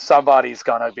show, somebody's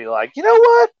going to be like, you know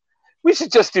what? We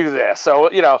should just do this.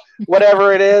 So, you know,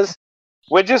 whatever it is,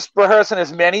 we're just rehearsing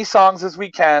as many songs as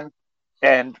we can.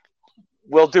 And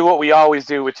we'll do what we always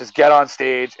do, which is get on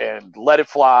stage and let it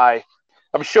fly.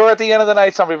 I'm sure at the end of the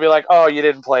night somebody will be like, "Oh, you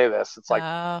didn't play this." It's like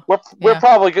we're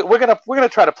probably we're gonna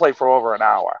try to play for over an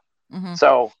hour. Mm-hmm.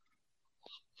 So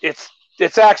it's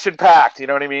action packed. You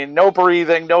know what I mean? No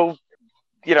breathing, no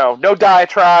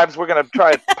diatribes. We're gonna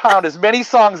try to pound as many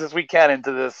songs as we can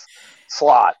into this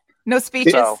slot. No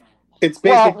speeches. So, it's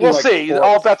basically we'll like see. sports.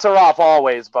 All bets are off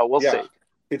always, but we'll see.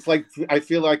 It's like I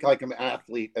feel like I'm an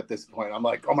athlete at this point. I'm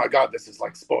like, oh my god, this is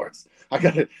like sports. I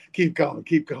gotta keep going,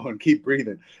 keep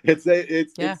breathing.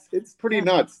 It's pretty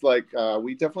nuts. Like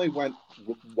we definitely went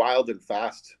wild and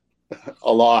fast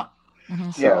a lot.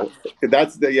 Mm-hmm. So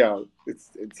that's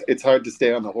it's hard to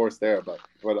stay on the horse there, but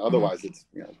otherwise it's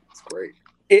great.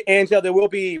 Angel, there will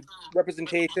be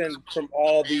representation from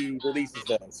all the releases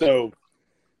though. So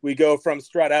we go from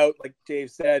Strut Out, like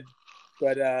Dave said.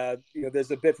 But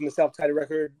there's a bit from the self-titled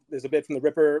record. There's a bit from the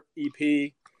Ripper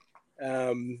EP,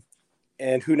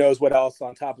 and who knows what else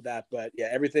on top of that. But yeah,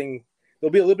 everything.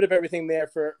 There'll be a little bit of everything there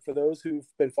for those who've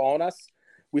been following us.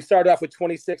 We started off with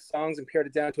 26 songs and pared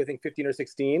it down to I think 15 or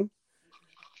 16,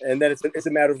 and then it's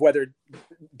a matter of whether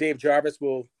Dave Jarvis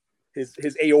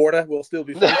his aorta will still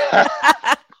be full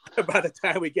by the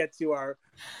time we get to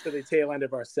the tail end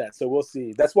of our set. So we'll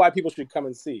see. That's why people should come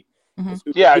and see.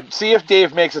 Mm-hmm. Yeah, see if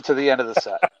Dave makes it to the end of the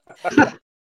set.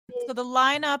 So the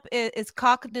lineup is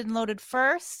Cocked and Loaded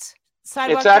first.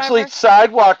 It's actually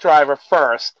Sidewalk Driver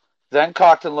first, then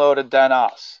Cocked and Loaded, then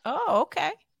us. Oh,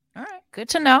 okay. All right. Good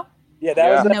to know. Yeah,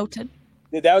 that was noted.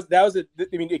 That was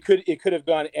I mean, it could have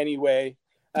gone any way.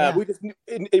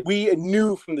 We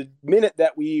knew from the minute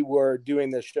that we were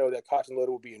doing this show that Cocked and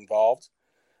Loaded would be involved,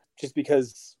 just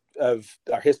because of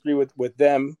our history with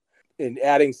them. And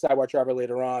adding Sidewalk Driver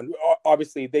later on,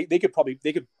 obviously they could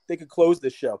close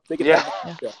this show. They could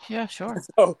yeah, sure.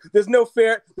 So there's no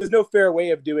fair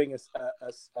way of doing a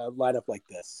lineup like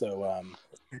this. So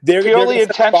they're purely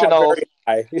intentional.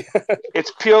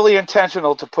 It's purely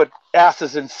intentional to put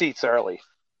asses in seats early.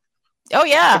 Oh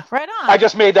yeah, right on. I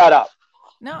just made that up.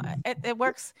 No, it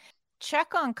works.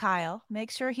 Check on Kyle. Make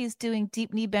sure he's doing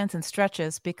deep knee bends and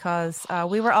stretches because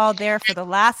we were all there for the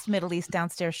last Middle East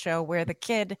Downstairs show where the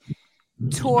kid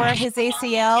tore his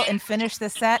ACL and finished the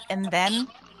set and then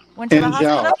went to the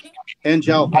hospital.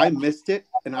 Angel, I missed it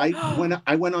and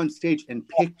I went on stage and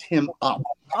picked him up.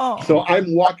 Oh. So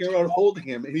I'm walking around holding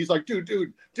him and he's like, dude,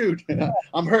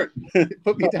 I'm hurt.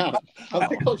 Put me down. I'm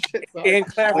like, oh shit. Sorry. And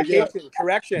clarification,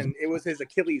 correction, it was his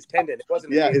Achilles tendon. It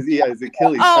wasn't his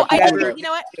Achilles. Oh, you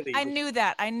know what? I knew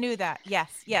that.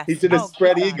 Yes. He did a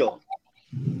spread eagle.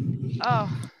 Oh.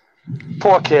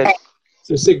 Poor kid. It's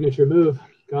a signature move.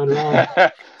 Gone wrong.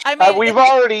 I mean, we've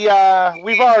already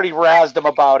razzed him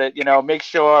about it. Make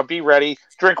sure, be ready,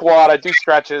 drink water, do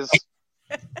stretches.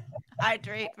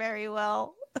 Hydrate very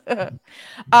well.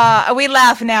 We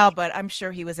laugh now, but I'm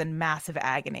sure he was in massive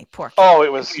agony. Poor kid. Oh,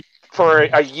 it was for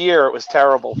a year. It was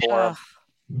terrible for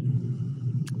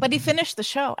him. But he finished the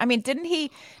show. I mean, didn't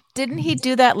he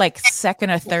do that like second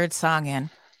or third song in?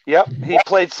 Yep, he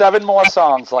played 7 more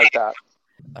songs like that.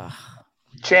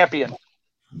 Champion.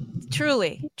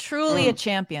 Truly a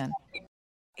champion.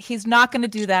 He's not going to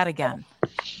do that again.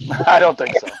 I don't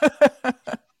think so.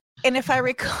 And if I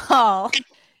recall,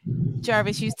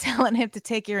 Jarvis, you was telling him to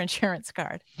take your insurance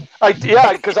card.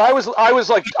 Because I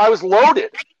was loaded,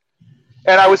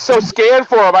 and I was so scared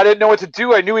for him. I didn't know what to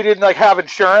do. I knew he didn't have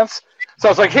insurance, so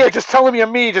I was like, "Here, just tell him you're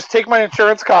me. Just take my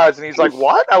insurance cards." And he's like,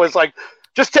 "What?" I was like,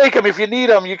 "Just take them. If you need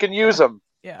them, you can use them."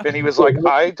 Yeah. And he was like,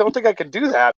 "I don't think I can do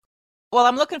that." Well,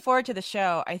 I'm looking forward to the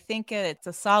show. I think it's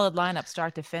a solid lineup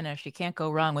start to finish. You can't go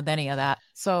wrong with any of that.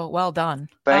 So well done.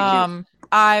 Thank you.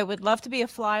 I would love to be a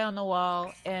fly on the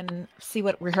wall and see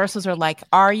what rehearsals are like.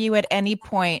 Are you at any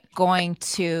point going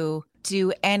to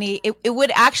do any? It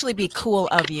would actually be cool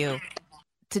of you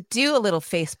to do a little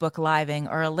Facebook living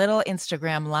or a little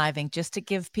Instagram living just to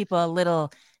give people a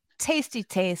little tasty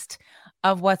taste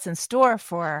of what's in store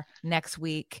for next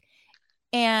week.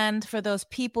 And for those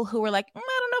people who were like, I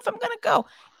don't know if I'm going to go,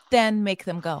 then make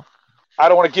them go. I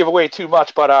don't want to give away too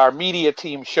much, but our media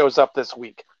team shows up this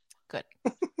week. Good.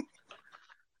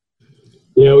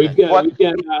 Yeah, we've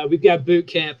got boot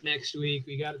camp next week.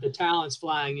 We got the talents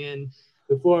flying in.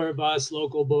 The 4 of us,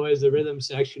 local boys, the rhythm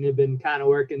section have been kind of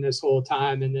working this whole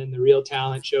time, and then the real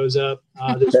talent shows up.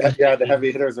 The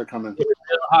heavy hitters are coming. It's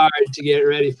real hard to get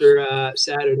ready for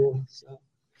Saturday. So.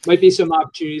 Might be some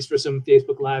opportunities for some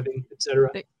Facebook living,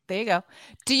 etc. There you go.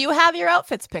 Do you have your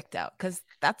outfits picked out? Because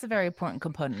that's a very important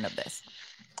component of this.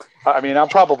 I mean, I'm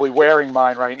probably wearing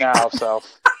mine right now. So,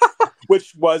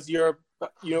 which was your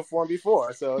uniform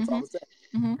before? So it's all the same.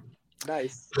 Mm-hmm.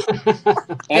 Nice.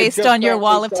 Based on your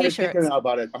wall of t-shirts.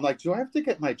 About it, I'm like, do I have to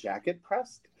get my jacket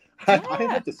pressed? I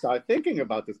had to start thinking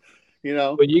about this. You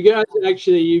know, but you guys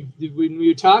actually, when we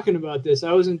were talking about this,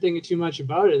 I wasn't thinking too much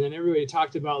about it. And then everybody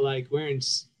talked about like wearing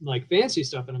like fancy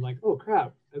stuff, and I'm like, oh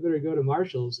crap, I better go to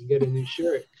Marshall's and get a new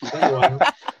shirt.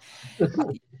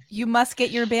 You must get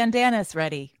your bandanas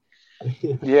ready.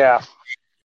 Yeah.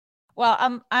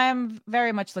 Well, I'm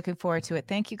very much looking forward to it.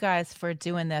 Thank you guys for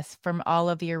doing this from all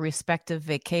of your respective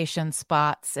vacation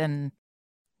spots and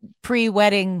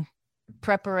pre-wedding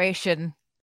preparation.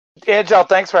 Angel,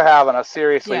 thanks for having us.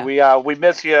 Seriously, Yeah. we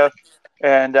miss you,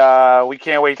 and we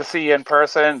can't wait to see you in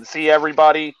person, see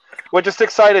everybody. We're just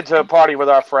excited to party with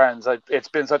our friends. It's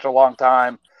been such a long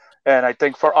time, and I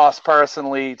think for us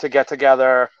personally to get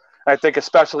together, I think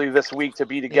especially this week to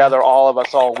be together, all of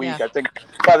us all week. Yeah. I think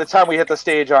by the time we hit the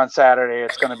stage on Saturday,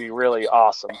 it's going to be really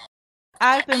awesome.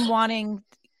 I've been wanting,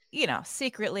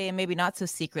 secretly and maybe not so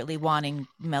secretly wanting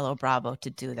Mellow Bravo to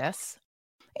do this,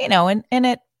 and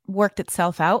it worked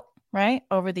itself out, right,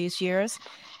 over these years.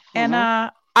 And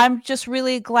I'm just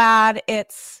really glad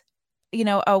it's,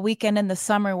 a weekend in the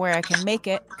summer where I can make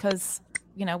it because,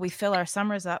 we fill our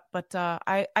summers up, but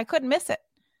I couldn't miss it.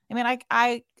 I mean,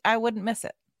 I wouldn't miss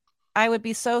it. I would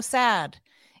be so sad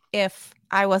if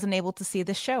I wasn't able to see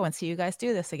this show and see you guys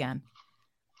do this again.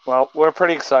 Well, we're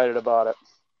pretty excited about it.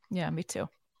 Yeah, me too.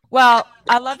 Well,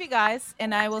 I love you guys,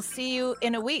 and I will see you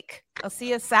in a week. I'll see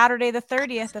you Saturday the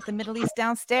 30th at the Middle East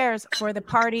downstairs for the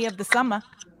party of the summer.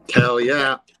 Hell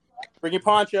yeah. Bring your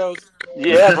ponchos.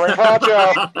 Yeah, bring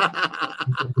poncho.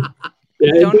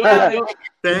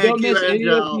 Don't miss any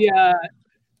of the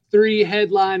 3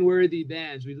 headline-worthy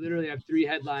bands. We literally have 3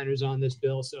 headliners on this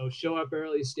bill, so show up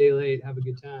early, stay late, have a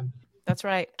good time. That's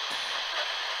right.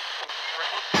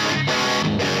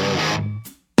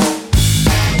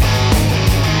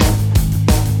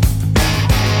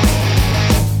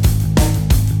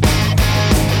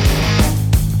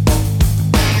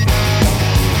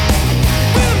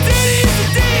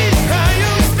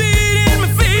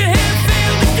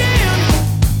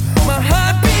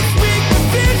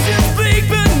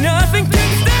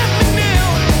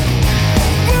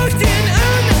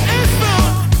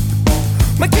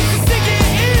 My kids are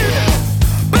sinking in.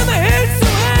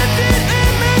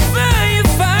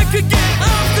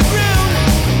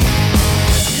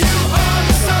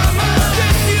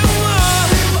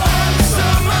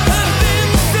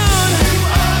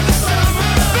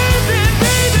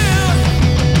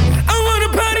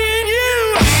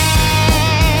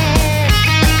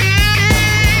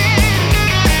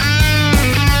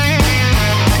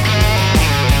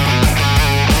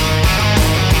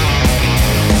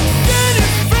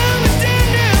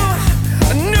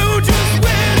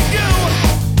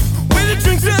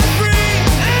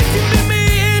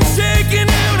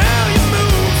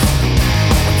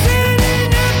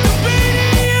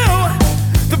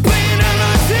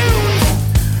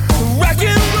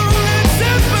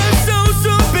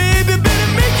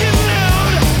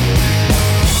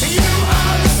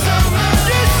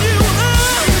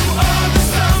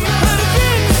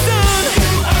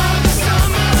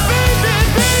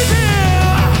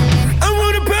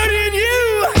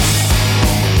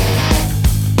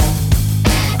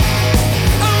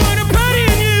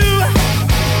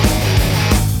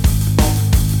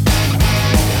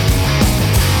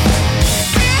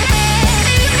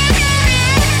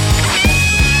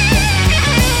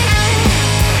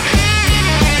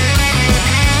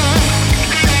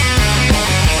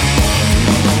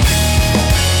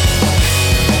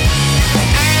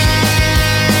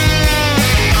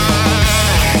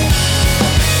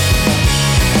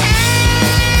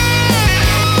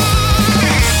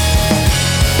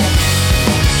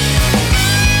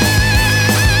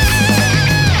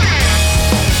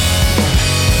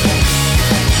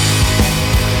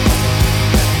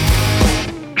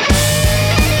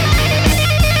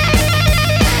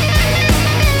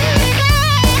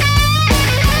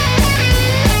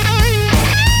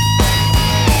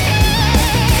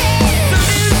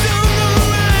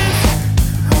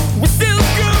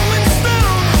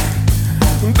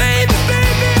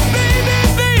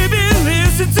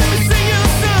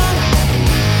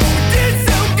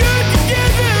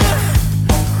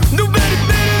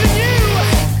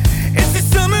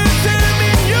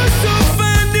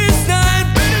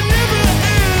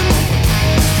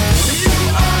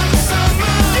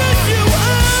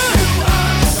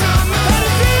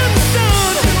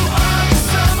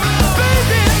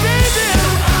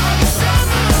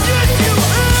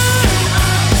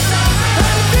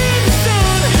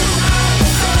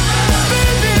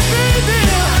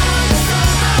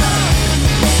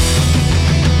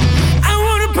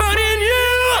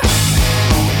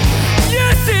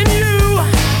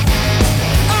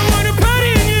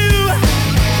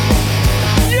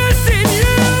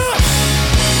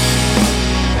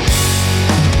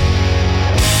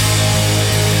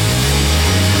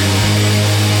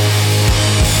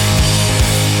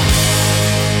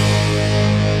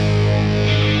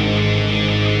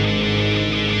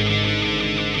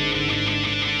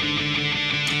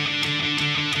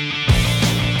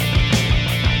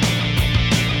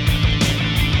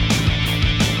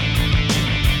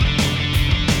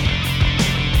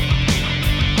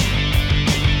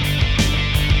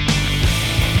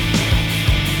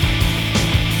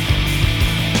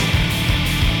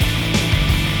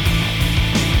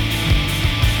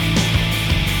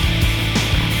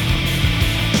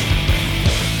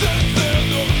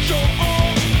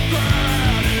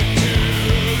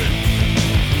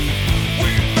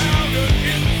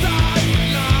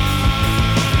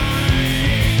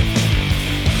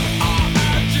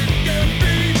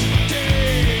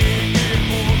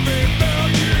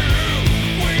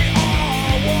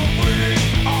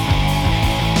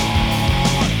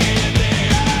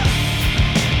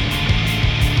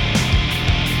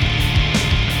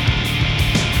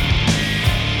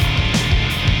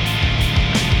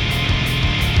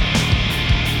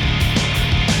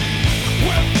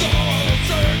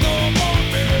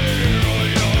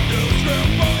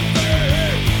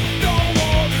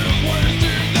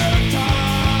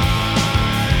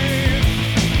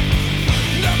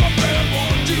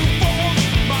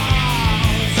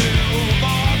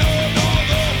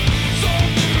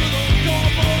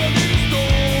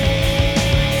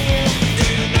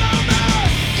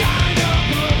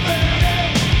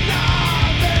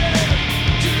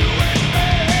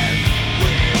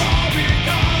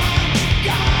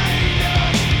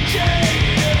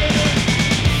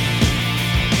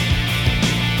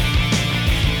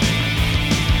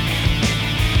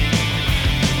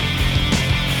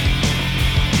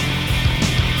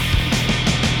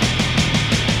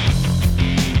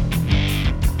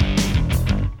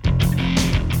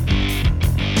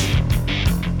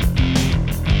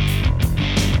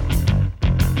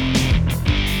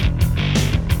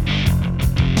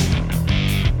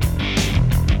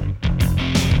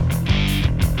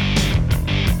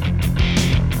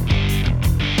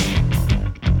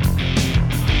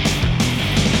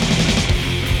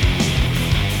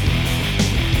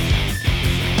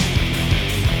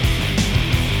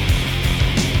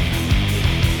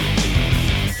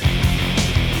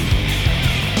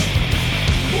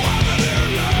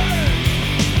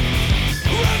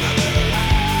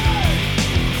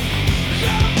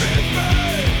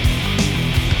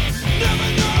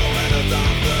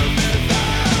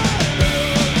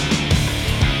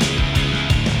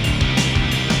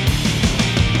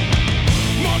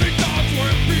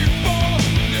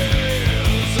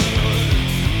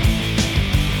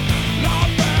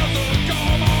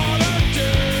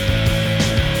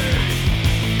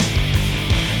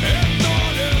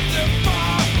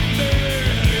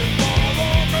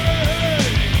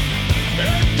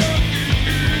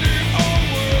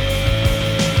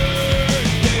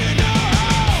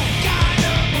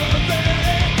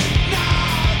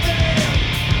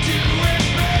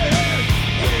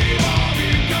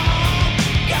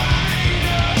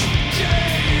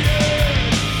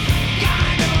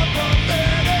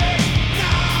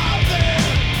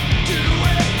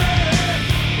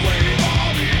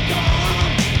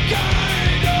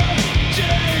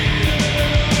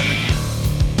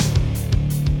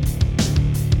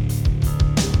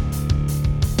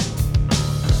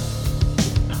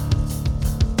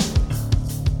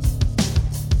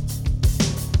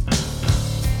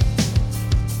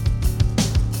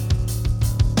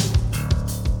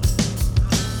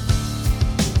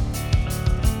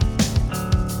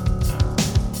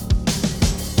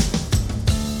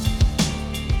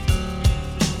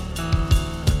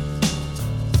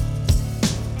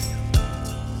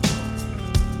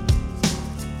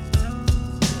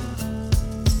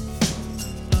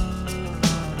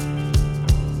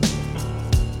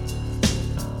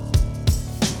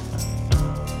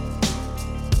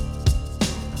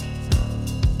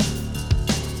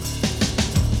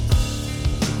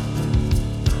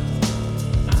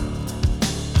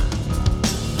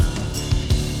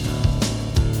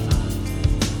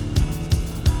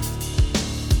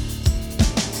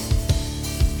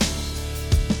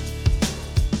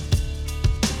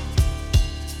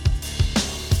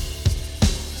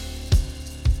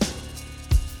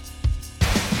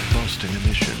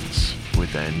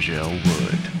 Angel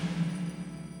Wood.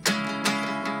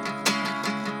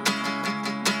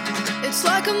 It's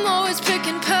like I'm always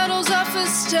picking petals off a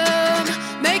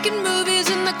stem, making movies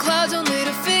in the clouds only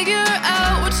to figure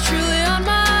out what's truly on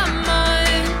my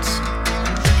mind.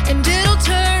 And it'll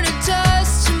turn to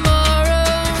dust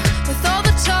tomorrow with all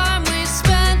the time we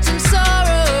spent in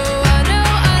sorrow. I know,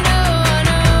 I know, I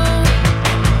know.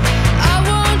 I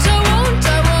won't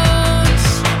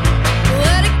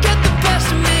let it get the best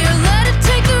of me or let it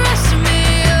take the rest of me.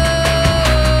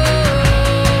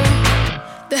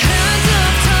 The hands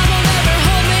of time will never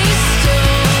hold me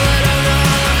still. I don't know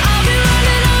how long I'll be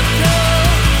running uphill.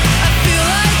 I feel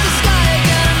like the sky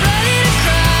again. I'm ready to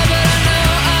cry, but I know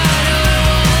it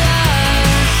won't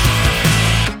last.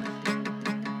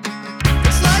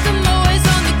 It's like I'm always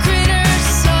on the greener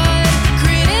side,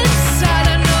 green inside.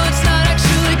 I know it's not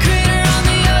actually greener on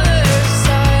the other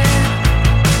side.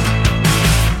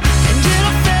 And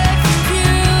it'll fade from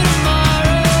view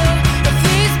tomorrow if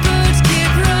these boots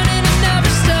keep running and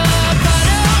never stop. I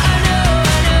know, I know,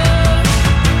 I know.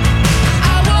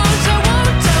 I won't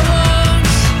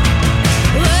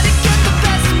let it get the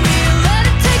best of me or let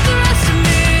it take the rest of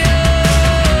me.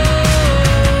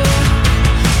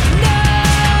 No.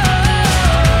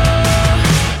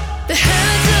 The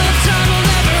hands of time will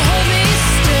never hold me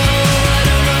still. I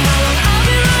don't know how long I'll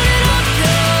be running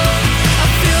uphill. I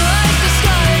feel like the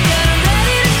sky again. I'm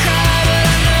ready to cry, but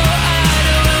I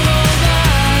know it won't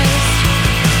last.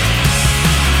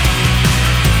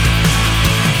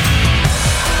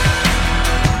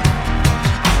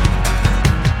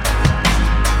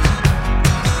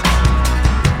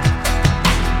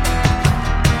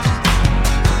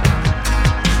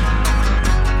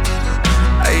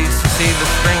 I used to see the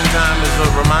springtime as a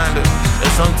reminder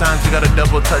that sometimes you gotta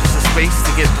double touch the space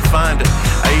to get to find it.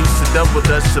 I used to double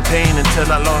dutch the pain until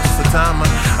I lost the timer.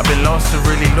 I've been lost to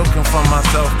really looking for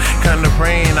myself, kinda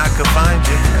praying I could find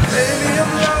you. Maybe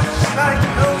I'm lost like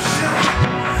an ocean.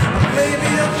 Or maybe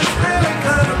I'm just really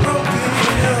kind of broken.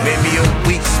 Maybe a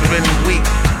week's been weak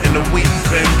and a week's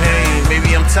been pain. Maybe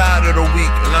I'm tired of the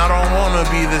week and I don't wanna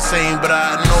be the same, but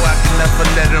I know I can never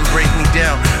let them break me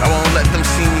down. I won't let them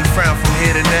see me frown from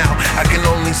here to now. I can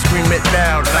only scream it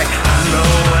loud like I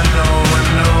know, I know, I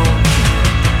know.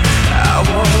 I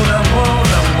won't, I won't,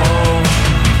 I won't.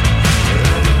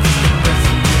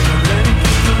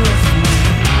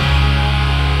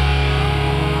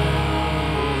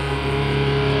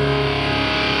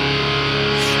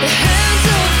 The hands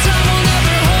of time will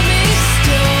never hold me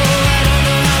still. I don't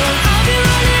know how long I'll be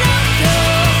running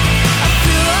uphill. I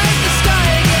feel like the sky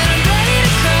again. I'm ready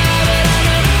to cry, but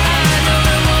I know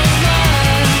it won't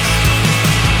last.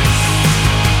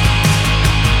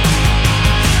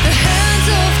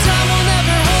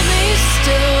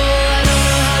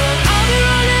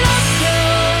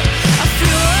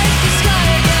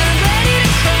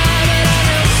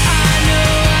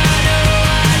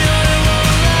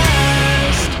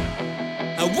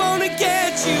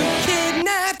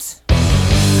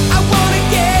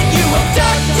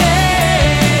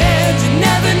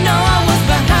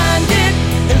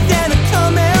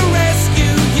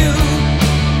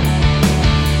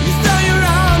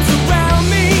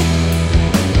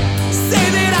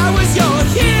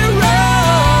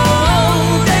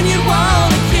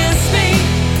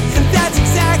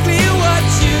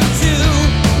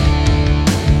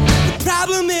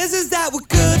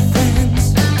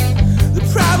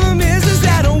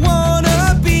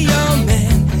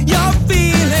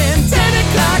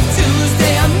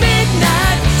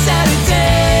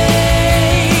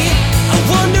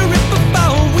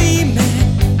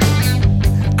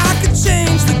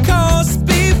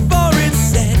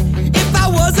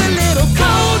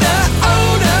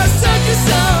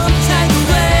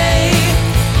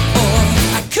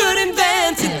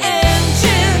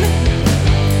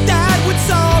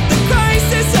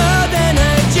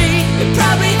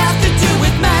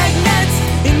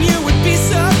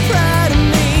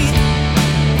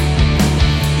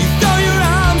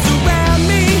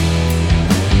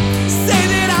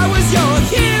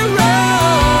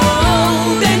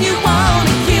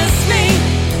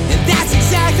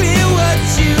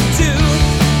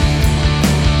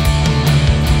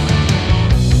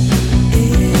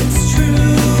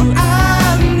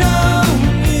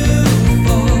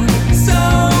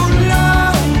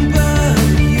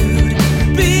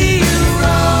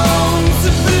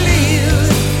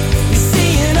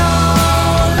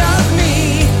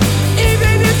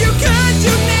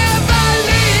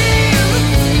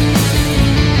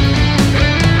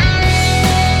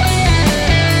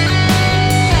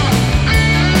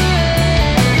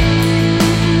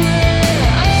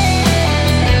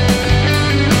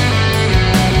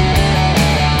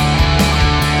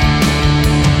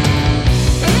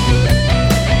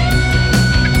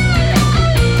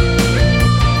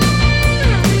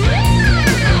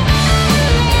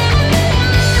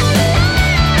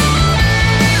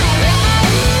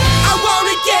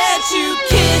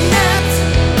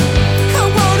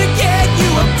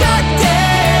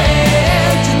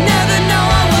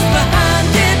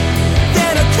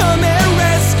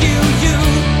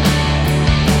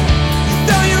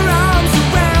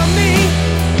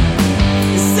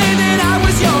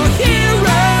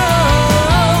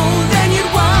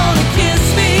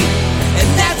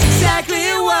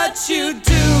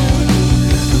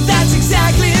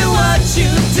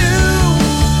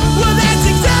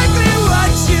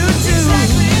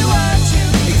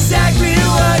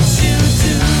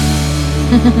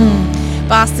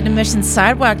 Boston Emissions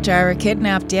Sidewalk Driver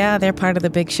kidnapped. Yeah, they're part of the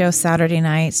big show Saturday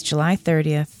nights, July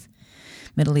 30th.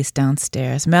 Middle East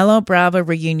Downstairs. Mellow Bravo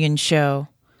reunion show.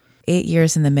 8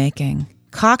 years in the making.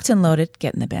 Cocked and Loaded,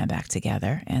 getting the band back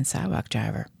together, and Sidewalk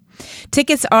Driver.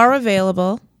 Tickets are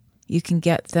available. You can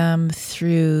get them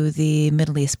through the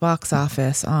Middle East box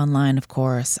office online, of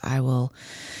course. I will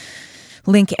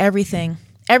link everything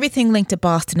linked at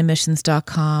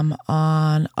bostonemissions.com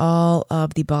on all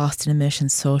of the Boston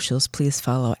Emissions socials. Please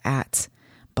follow at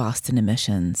Boston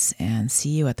Emissions and see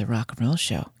you at the Rock and Roll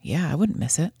Show. Yeah, I wouldn't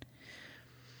miss it.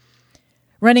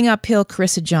 Running Uphill,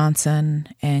 Carissa Johnson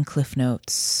and Cliff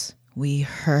Notes. We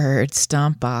heard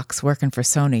Stompbox working for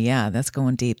Sony. Yeah, that's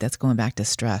going deep. That's going back to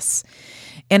Stress.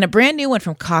 And a brand new one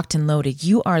from Cocked and Loaded.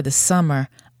 You Are the Summer.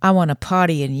 I Want to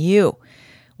Party in You.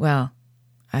 Well,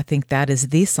 I think that is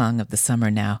the song of the summer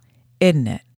now, isn't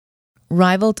it?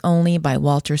 Rivaled only by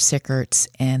Walter Sickerts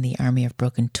and the Army of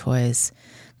Broken Toys,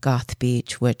 Goth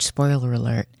Beach, which, spoiler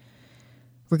alert,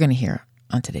 we're going to hear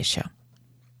on today's show.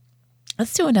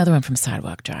 Let's do another one from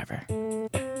Sidewalk Driver.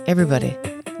 Everybody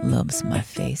loves my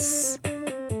face.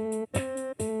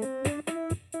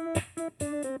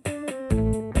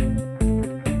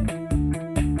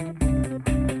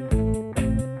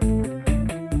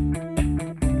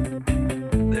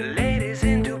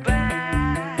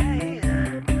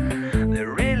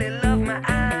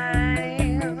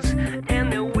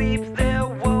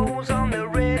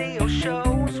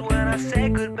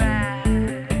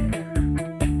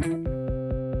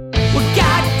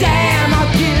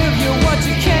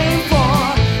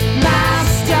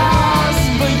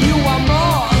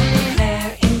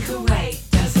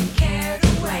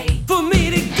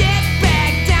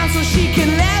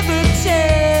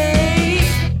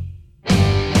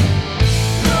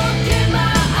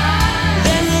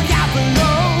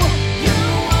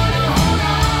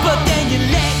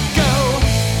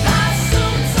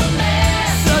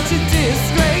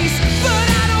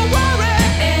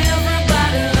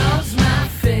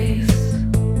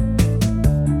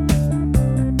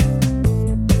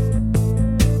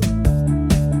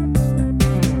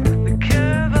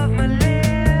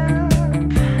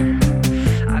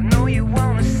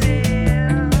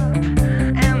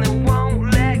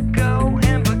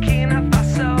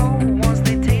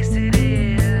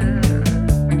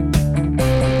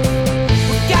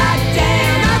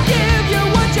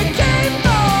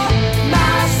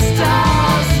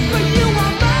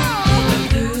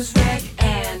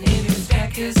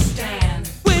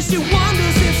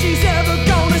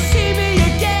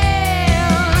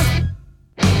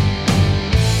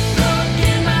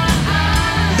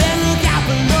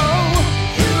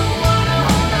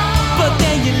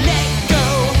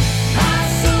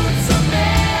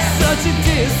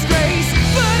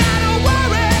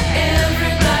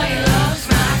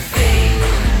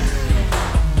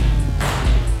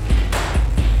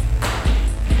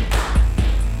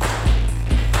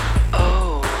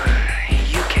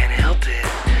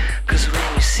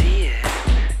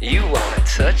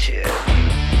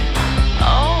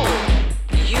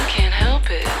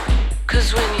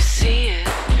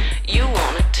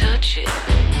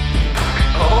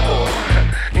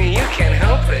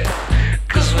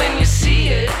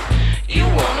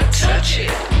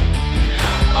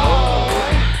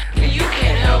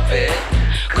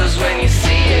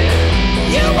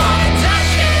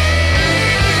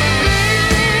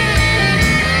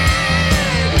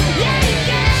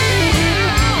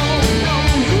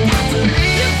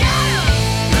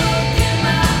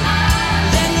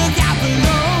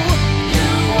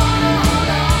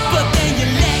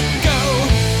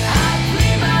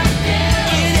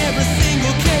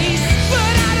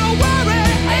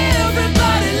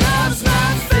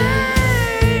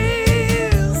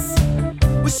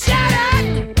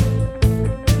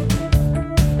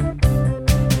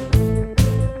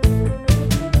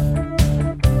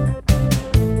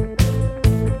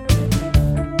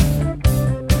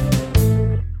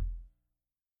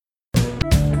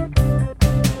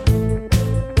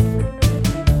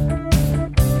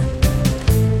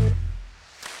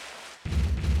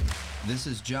 This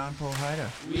is John Pohida.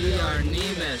 We are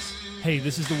Nemus. Hey,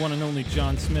 this is the one and only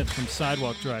John Smith from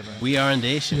Sidewalk Driver. We are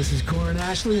Indation. This is Corin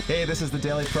Ashley. Hey, this is the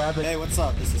Daily Prophet. Hey, what's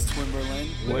up? This is Twin Berlin.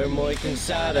 We're Moy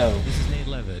Cansado. This is Nate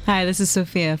Levitt. Hi, this is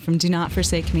Sophia from Do Not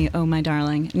Forsake Me, Oh My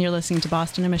Darling, and you're listening to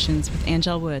Boston Emissions with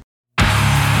Angel Wood.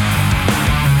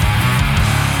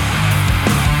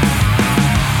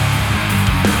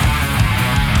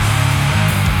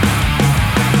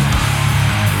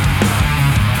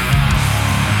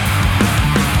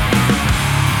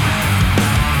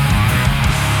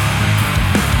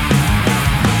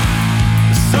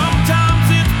 Sometimes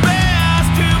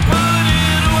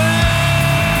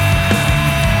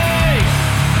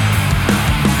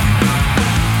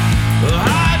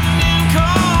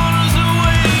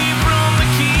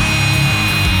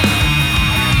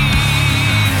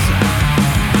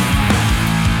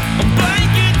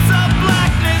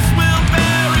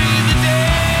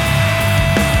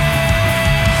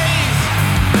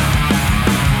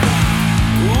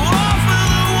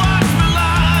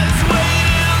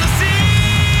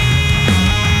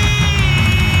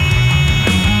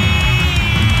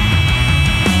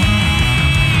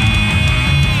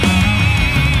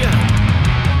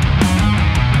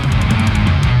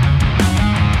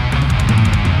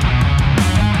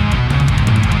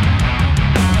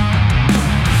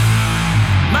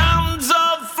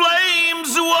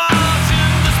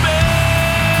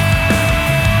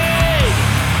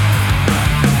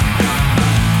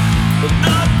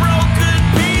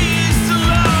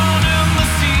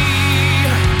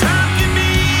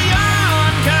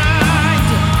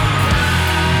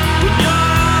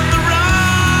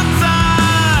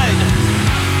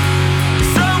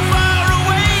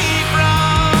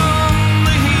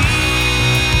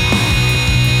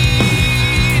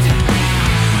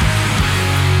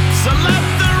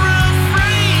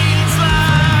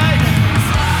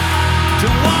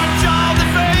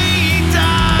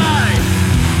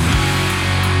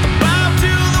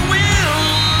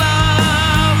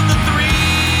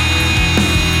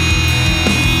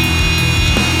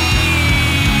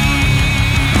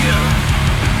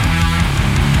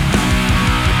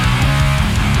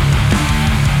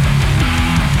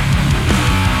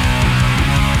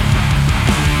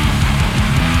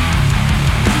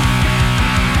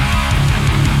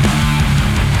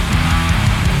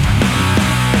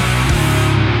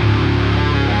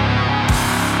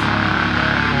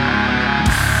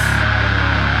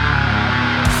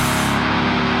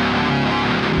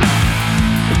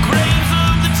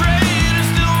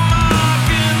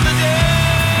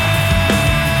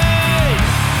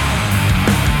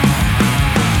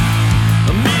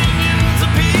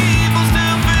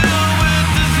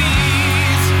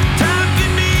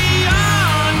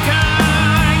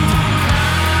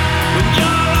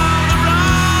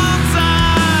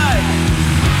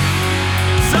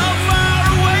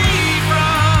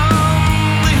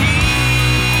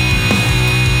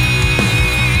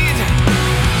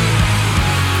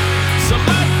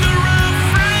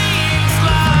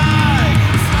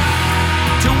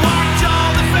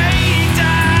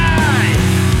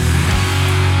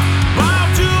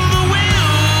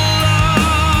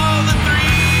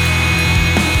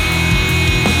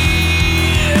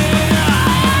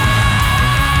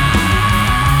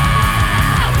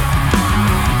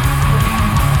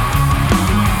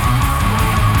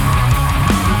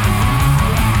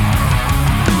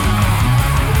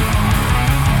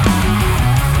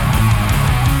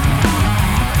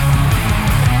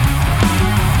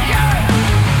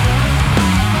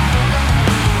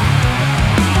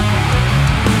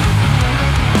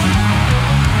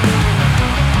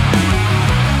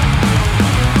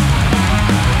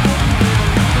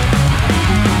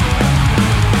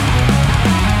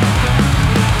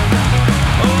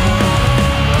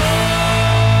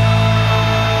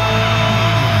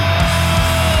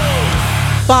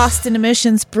Boston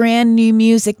Emissions brand new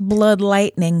music, Blood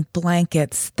Lightning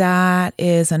Blankets. That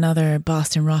is another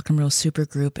Boston rock and roll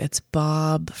supergroup. It's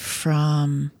Bob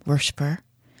from Worshiper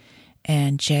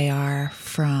and JR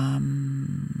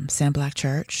from Sam Black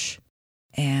Church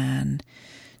and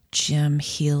Jim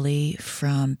Healy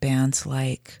from bands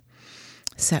like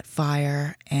Set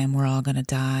Fire and We're All Gonna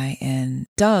Die, and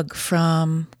Doug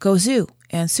from Go Zoo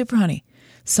and Super Honey.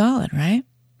 Solid, right?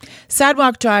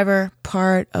 Sidewalk Driver,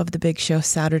 part of the big show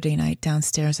Saturday night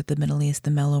downstairs at the Middle East,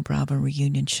 the Mellow Bravo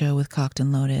reunion show with Cocked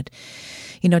and Loaded.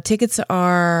 You know, tickets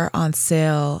are on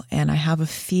sale, and I have a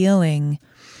feeling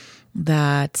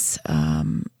that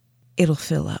it'll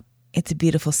fill up. It's a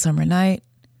beautiful summer night,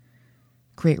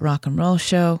 great rock and roll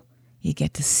show. You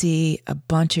get to see a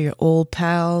bunch of your old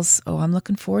pals. Oh, I'm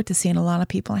looking forward to seeing a lot of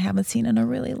people I haven't seen in a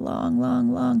really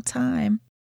long time.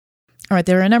 All right,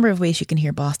 there are a number of ways you can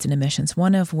hear Boston Emissions,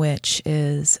 one of which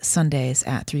is Sundays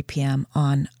at 3 p.m.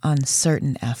 on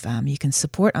Uncertain FM. You can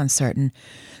support Uncertain.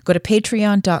 Go to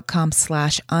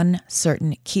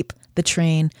patreon.com/uncertain. Keep the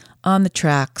train on the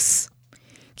tracks.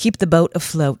 Keep the boat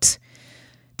afloat.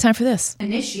 Time for this.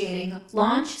 Initiating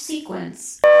launch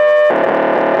sequence.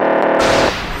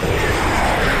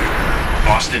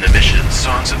 Boston Emissions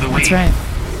Songs of the Week. That's right.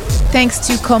 Thanks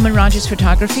to Coleman Rogers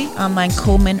Photography, online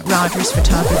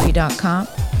ColemanRogersPhotography.com.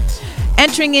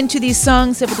 Entering into these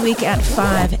songs of the week at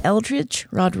 5, Eldridge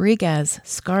Rodriguez,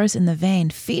 Scars in the Vein,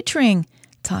 featuring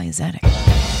Talia Zedek.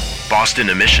 Boston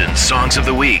Emissions Songs of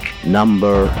the Week.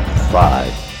 Number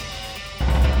 5.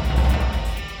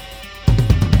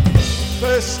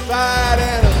 First fight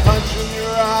and a punch in your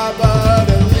eye, but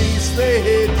at least they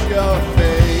hit your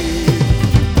face.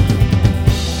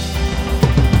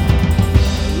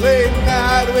 Late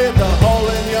night with a hole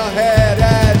in your head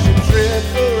as you trip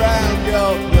around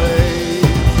your place.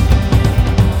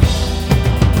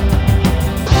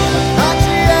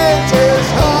 Conscientious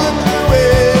hunt you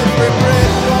with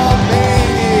regret for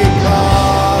being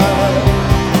caught.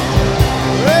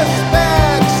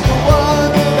 Respect's the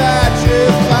one that you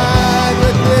find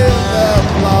within the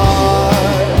plot.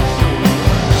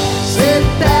 Sit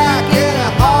back in a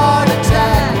heart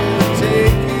attack will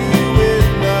take you with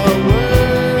no word.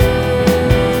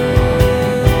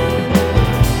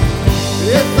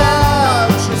 If out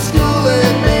your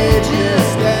schooling made you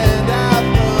stand out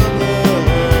from the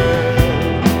herd.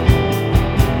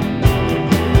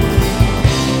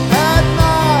 At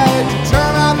night you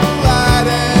turn out the light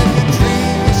and you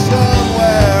dream of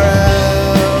somewhere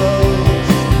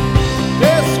else.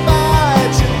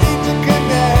 Despite you need to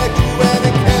connect, you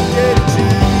haven't kept it to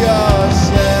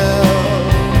yourself.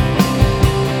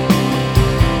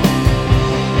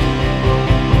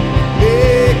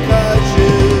 Because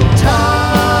you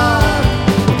talk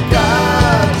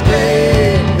God's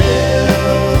great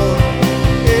bill.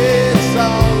 It's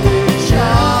only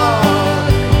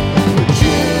chalk, but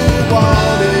you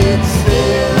want it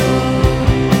still.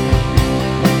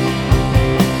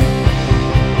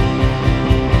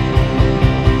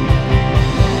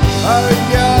 A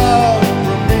young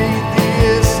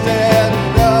Prometheus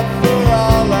stand up for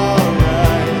all our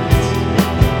rights.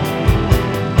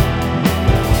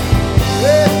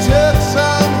 They took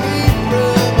some heat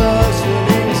from us,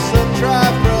 released some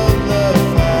tribe from the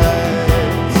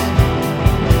fights.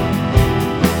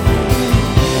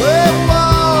 We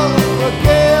won't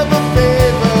forgive a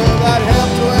favor that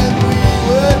helped when we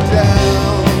were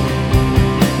down.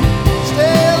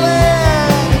 Still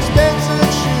in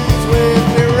expensive shoes with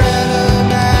your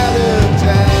random out of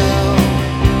town.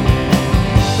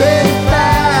 Big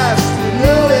fast, the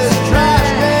newest trash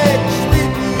make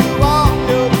sweep you off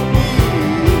your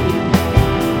feet.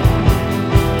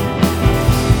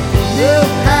 You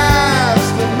have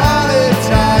to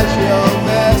monetize your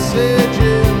message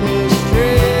in the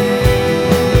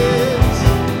streets.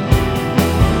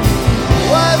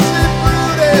 Was it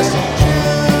Brutus or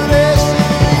Judas who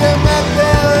you met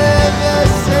there in the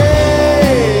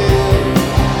sea?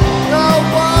 No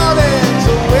warning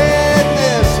to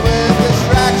witness when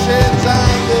distraction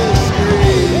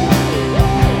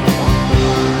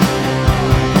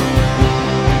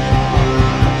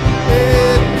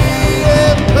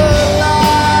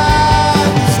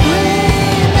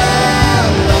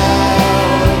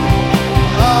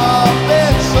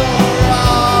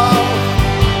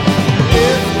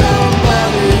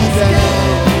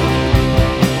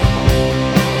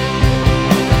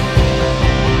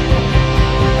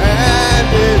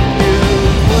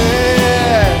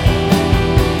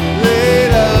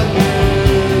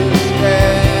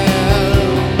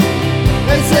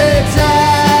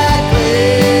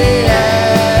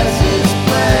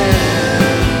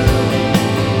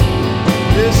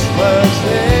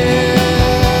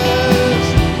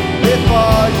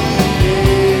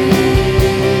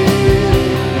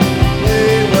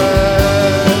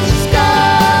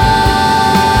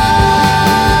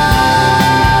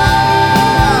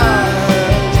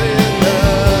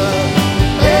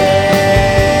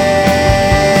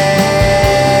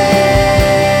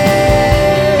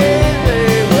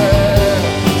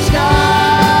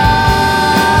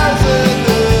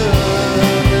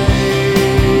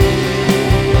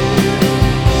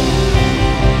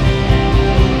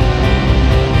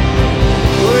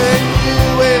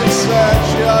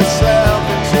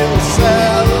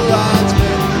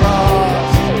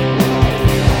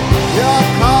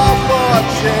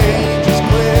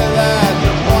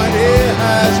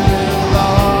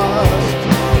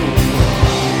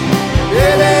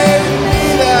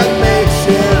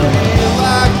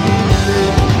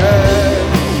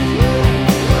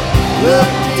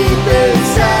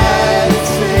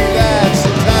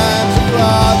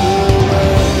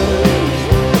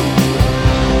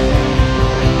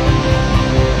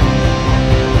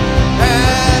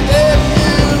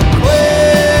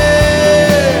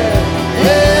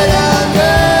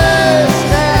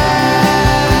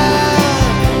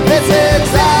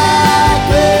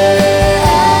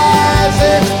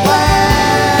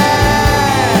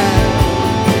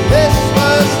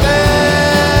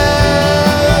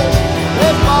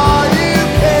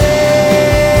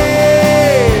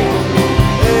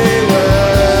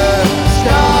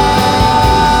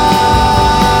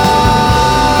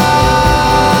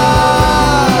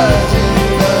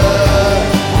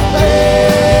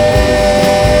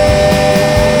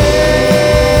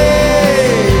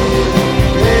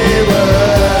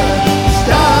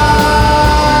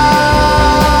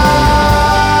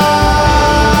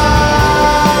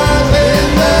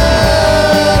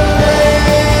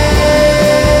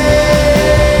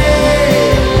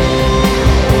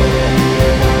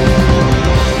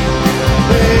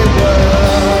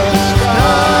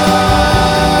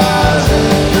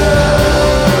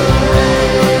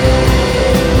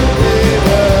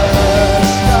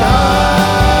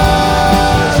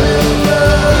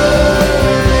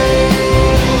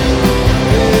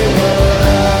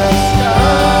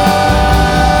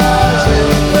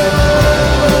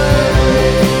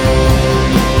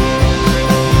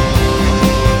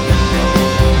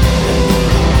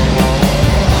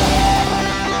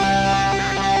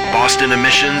Boston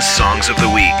Emissions Songs of the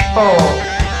Week.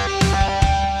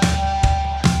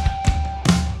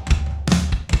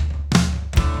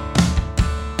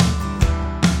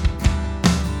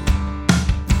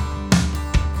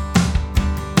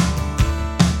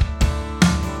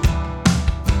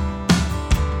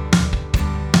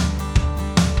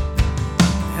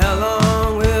 How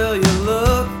long will you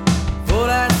look for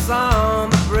that song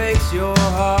that breaks your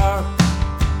heart?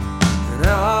 And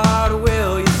how hard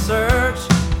will you search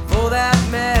for that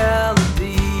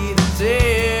melody that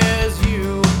tears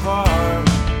you apart?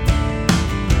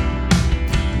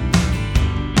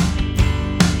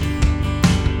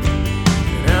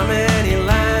 And how many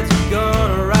lines you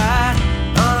gonna write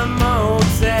on a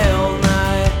motel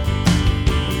night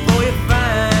before you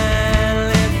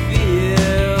finally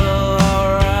feel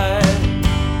alright?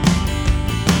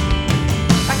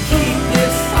 I keep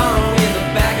this song in the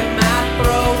back of my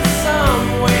throat,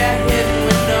 somewhere hidden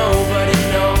where nobody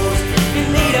knows. If you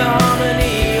need a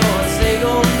harmony or a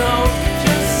single note,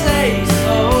 just say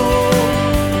so.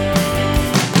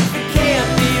 If it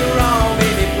can't be wrong,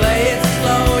 baby, play it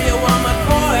slow. You want my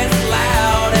voice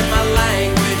loud and my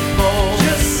language bold.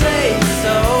 Just say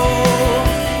so.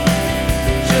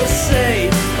 Just say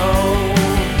so.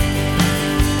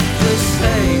 Just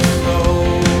say so.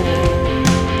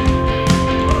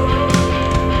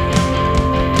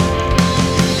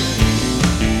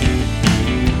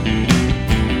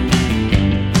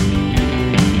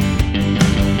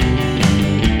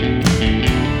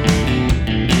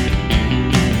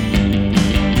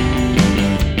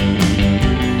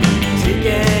 Take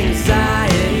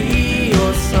anxiety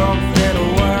or something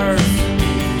worse.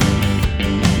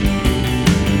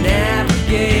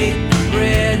 Navigate the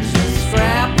bridge and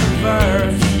scrap the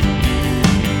verse.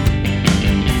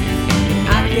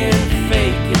 I can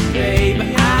fake it, babe,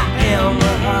 I am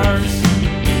rehearsed.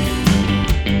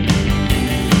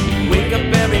 Wake up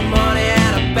every morning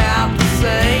at about the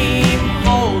same.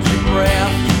 Hold your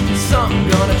breath, something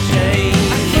gonna change.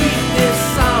 I keep this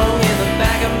song in the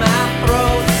back of my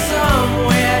throat,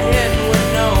 somewhere hidden where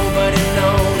nobody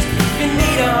knows. If you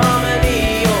need a harmony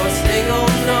or a single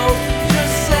note,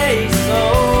 just say so.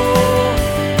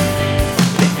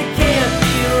 If you can't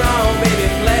be wrong, baby,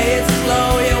 play it slow.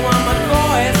 You want my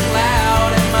voice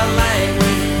loud and my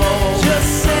language bold. Just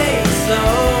say so.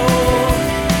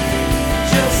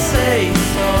 Just say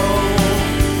so.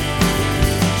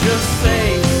 Just say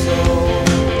so.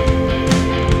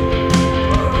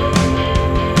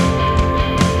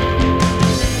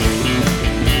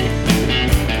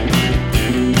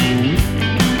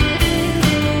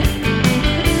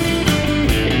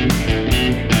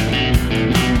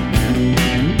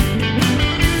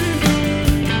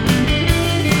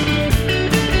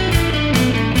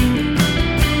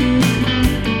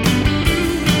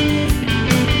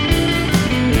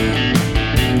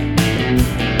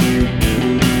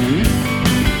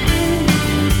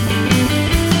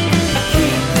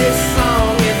 Keep this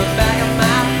song in the back of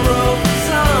my throat,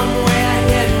 somewhere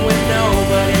hidden where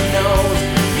nobody knows.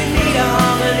 If you need a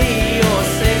harmony or a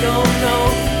single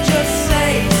note, just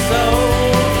say so.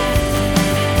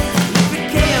 If it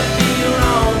can't be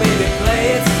wrong, baby, play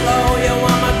it slow. You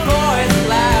want my voice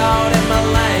loud and my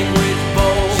language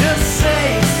bold. Just say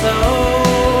so.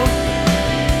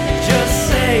 Just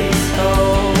say so.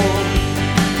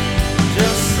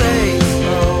 Just say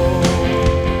so.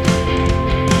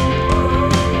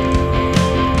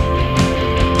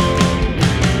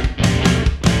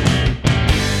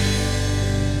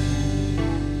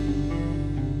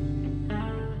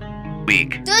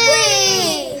 Week.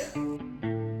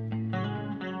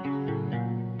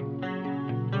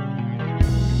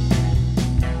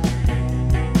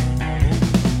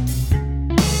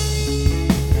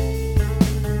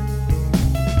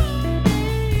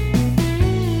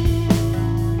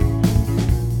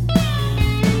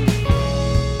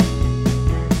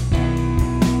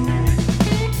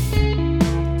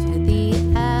 To the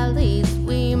alleys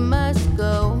we must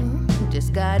go.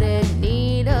 Discarded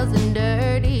needles and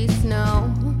dirty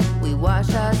snow. We wash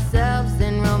ourselves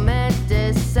in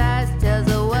romanticized tales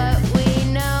of what we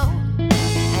know.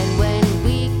 And when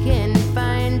we can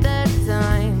find the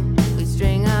time, we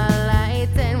string our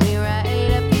lights and we write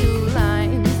a few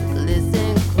lines.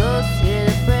 Listen close, hear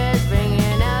the prayers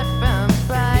ringing out from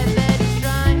private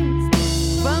shrines.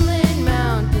 Rumbling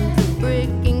mountains of brick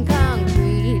and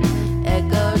concrete,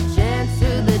 echo chants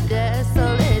through the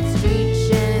desolate street.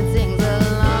 Shannon sings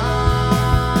along.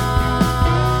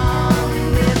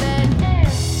 Living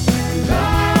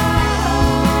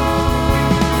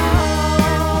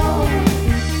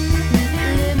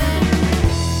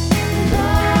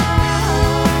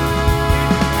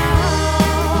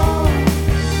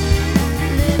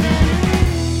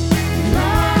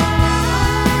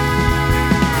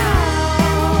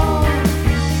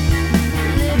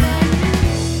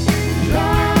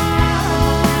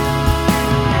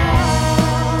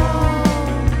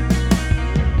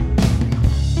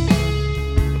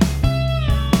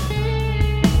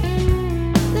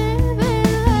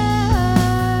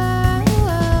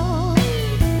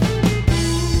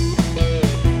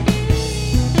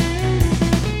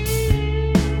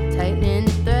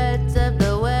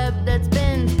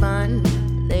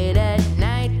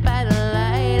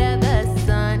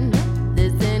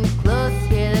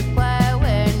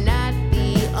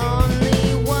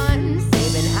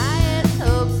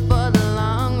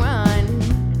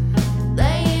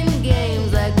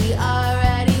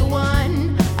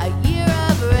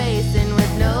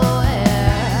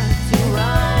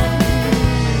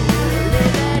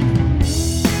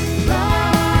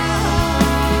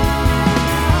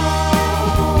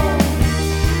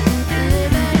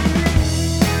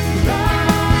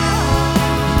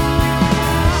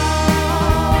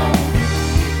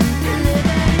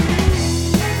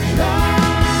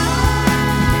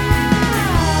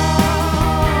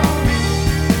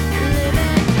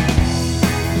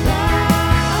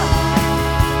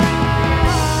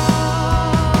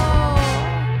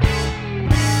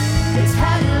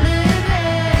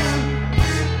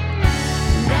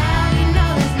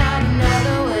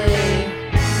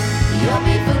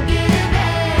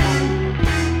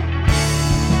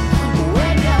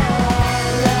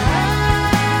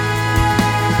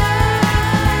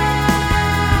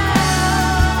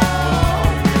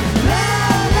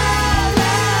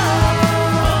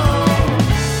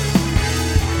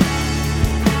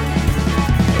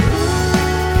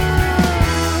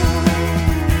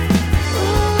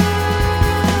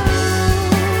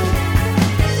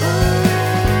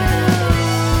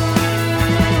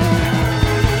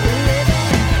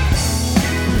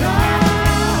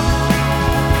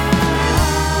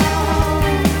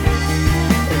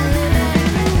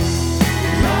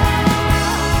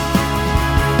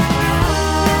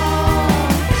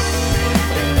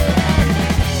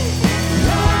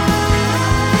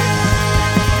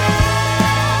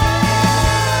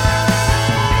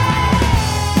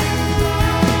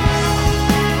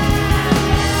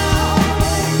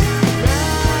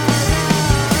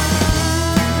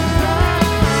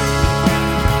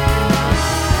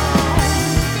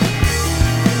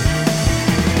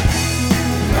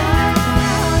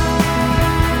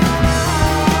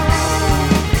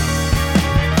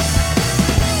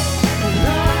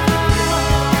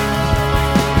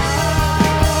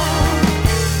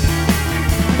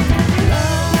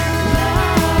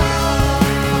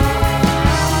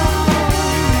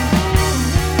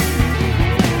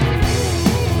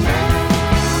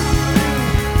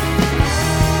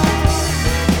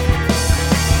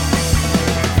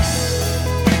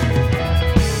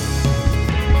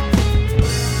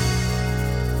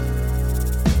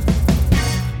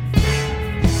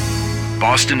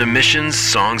Boston Emissions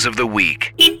Songs of the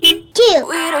Week. We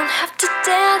don't have to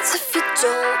dance if you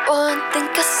don't want.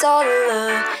 Think I saw the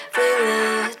lovely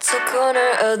little corner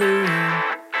of the room.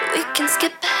 We can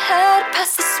skip ahead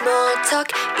past the small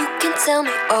talk. You can tell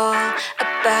me all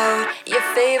about your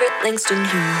favorite Langston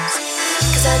Hughes.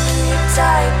 Cause I knew your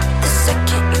type the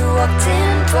second you walked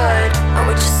in, but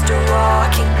aren't we just a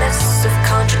walking mess of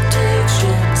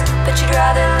contradictions? But you'd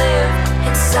rather live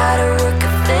inside a work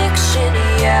of fiction.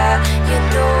 Yeah, you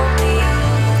know me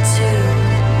too.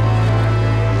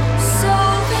 So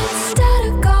instead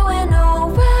of going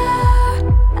nowhere,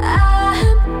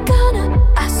 I'm gonna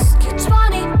ask you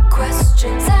 20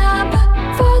 questions. And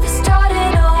before they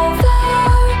started over,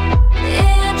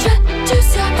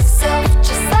 introduce yourself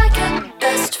just like a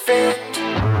best friend.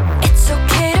 It's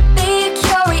okay to be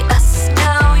curious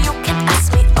now. You can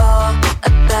ask me all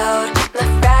about my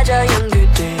fragile younger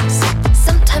days.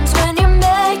 Sometimes when you're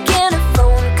making a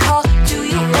phone call, do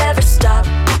you ever stop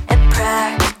and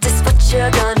practice what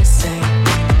you're gonna say?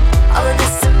 All of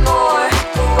this and more,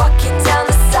 we're walking down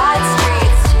the side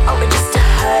streets. Are we just a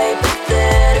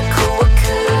hypothetical? What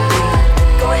could be?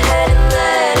 Go ahead and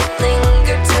let it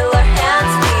linger till our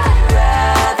hands meet. I'd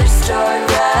rather start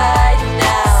right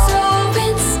now. So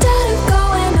instead of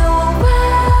going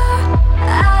nowhere,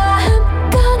 I'm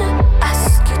gonna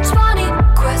ask you 20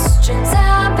 questions.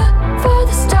 And before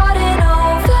they started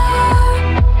over,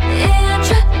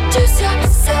 introduce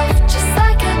yourself just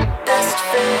like a best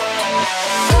friend.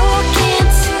 Look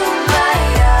into my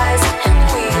eyes and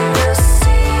we will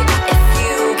see if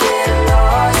you get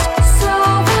lost. So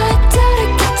I dare to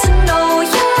get to know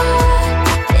you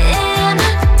in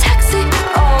a taxi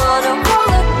on a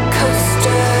roller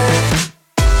coaster.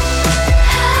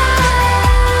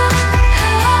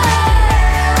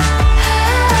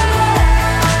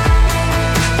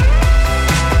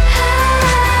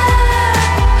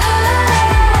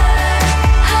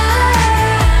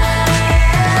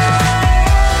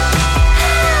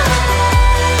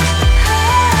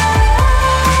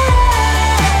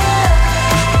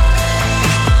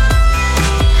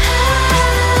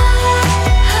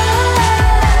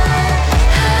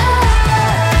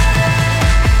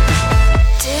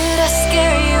 Did I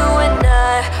scare you when I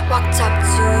walked up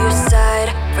to your side?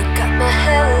 Forgot my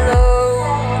hello.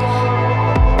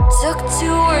 Took 2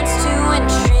 words to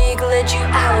intrigue, led you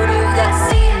out of that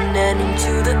scene and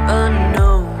into the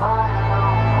unknown.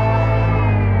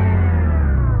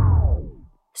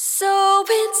 So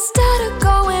instead of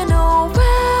going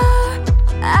nowhere,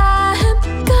 I'm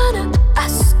gonna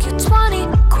ask you 20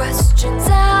 questions.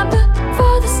 And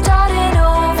before they started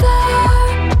over,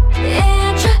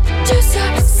 introduce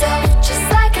yourself just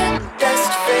like a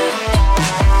best friend.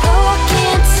 Look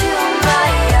into my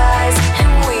eyes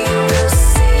and we will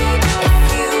see if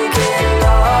you get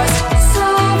lost. So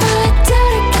I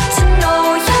dare to get to know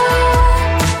you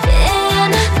in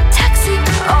a taxi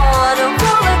on a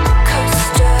roller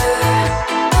coaster.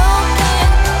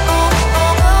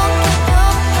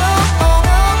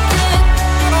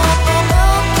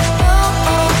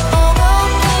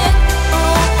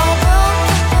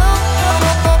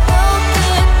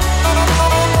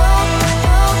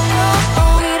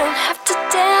 We don't have to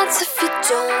dance if you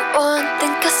don't want.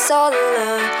 Think I saw the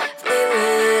lovely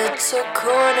little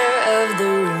corner of the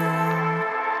room.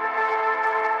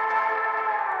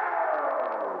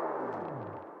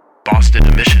 Boston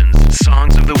Emissions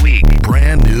Songs of the Week.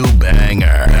 Brand new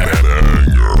banger.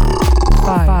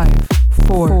 5,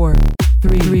 4,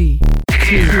 3, 2,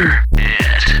 Here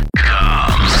it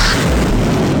comes.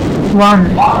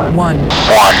 1.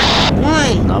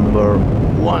 Number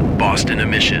 1. Boston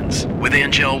Emissions with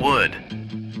Angel Wood.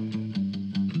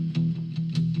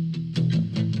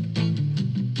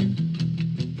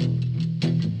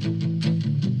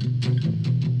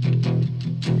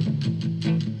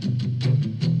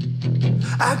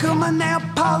 I got my nail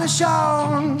polish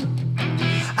on.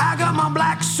 I got my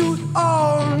black suit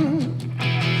on.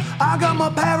 I got my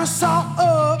parasol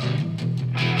up.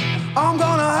 I'm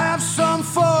gonna have some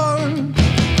fun.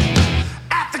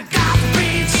 At the Goth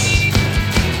Beach,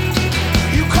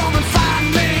 you come and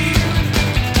find me.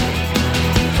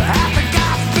 At the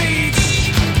Goth Beach,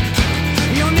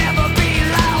 you'll never be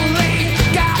lonely.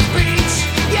 Goth Beach,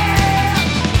 yeah.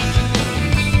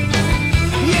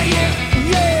 Yeah, yeah,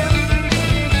 yeah.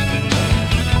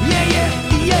 Yeah, yeah,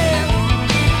 yeah.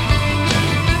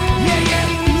 Yeah, yeah,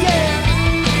 yeah.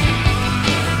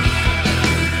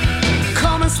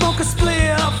 Come and smoke a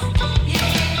spliff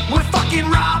with fucking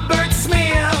Robert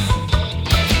Smith.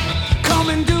 Come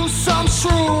and do some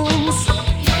shrooms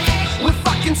with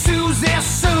fucking Susie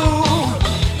Sue.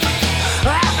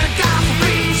 At the Goth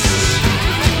Beach,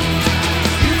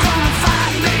 you come and find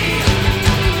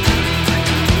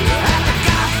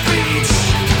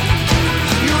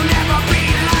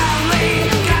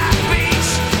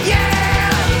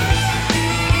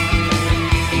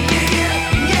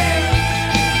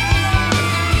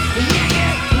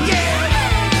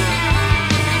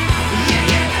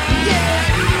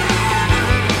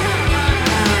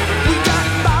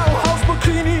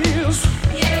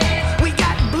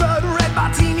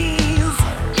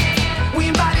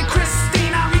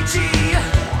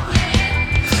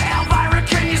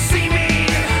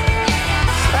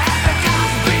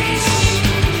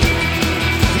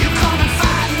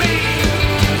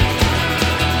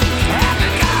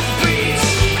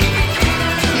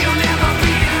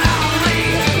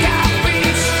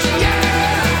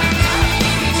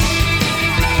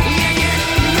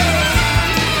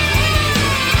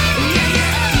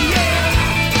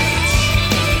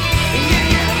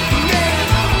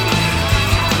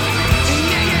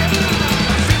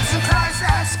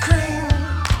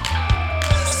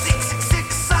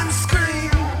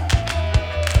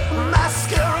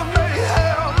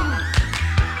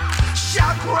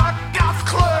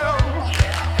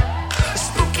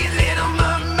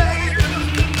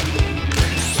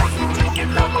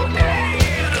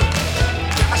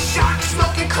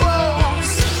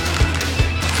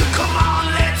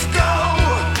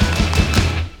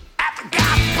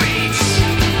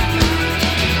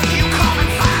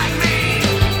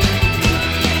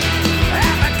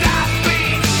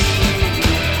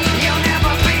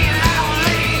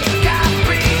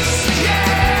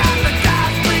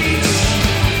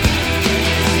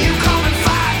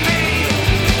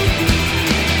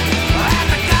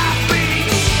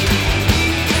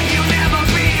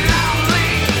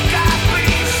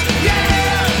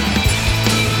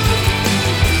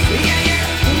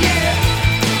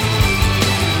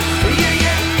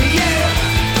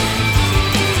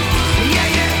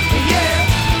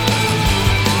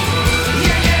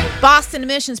Boston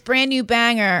Emissions, brand new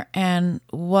banger, and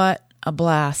what a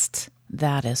blast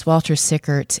that is. Walter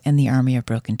Sickert and the Army of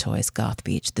Broken Toys, Goth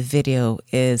Beach. The video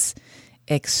is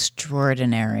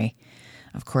extraordinary.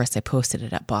 Of course, I posted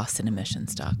it at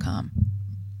bostonemissions.com.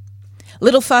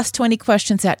 Little Fuss, 20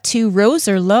 Questions at 2. Rose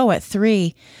or Low at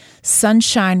 3.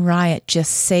 Sunshine Riot,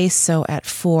 Just Say So at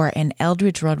 4. And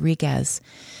Eldridge Rodriguez,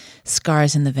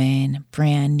 Scars in the Vein,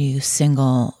 brand new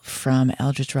single from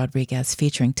Eldridge Rodriguez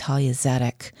featuring Talia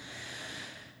Zedek.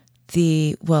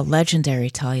 The, legendary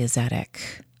Talia Zedek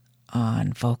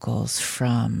on vocals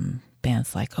from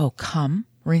bands like Oh Come,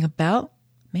 ring a bell?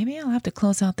 Maybe I'll have to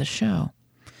close out the show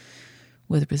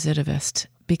with Recidivist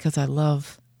because I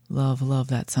love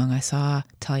that song. I saw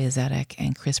Talia Zedek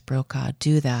and Chris Brokaw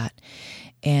do that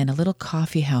in a little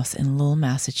coffee house in Lowell,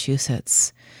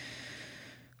 Massachusetts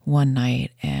one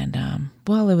night. And,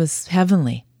 it was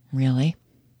heavenly, really.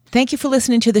 Thank you for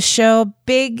listening to the show.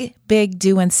 Big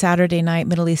doing Saturday night,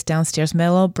 Middle East Downstairs,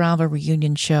 Mellow Bravo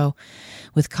reunion show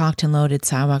with Cocked and Loaded,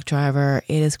 Sidewalk Driver.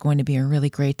 It is going to be a really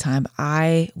great time.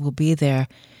 I will be there.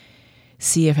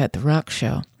 See you at the Rock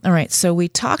Show. All right, so we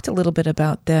talked a little bit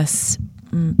about this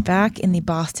back in the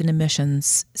Boston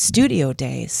Emissions studio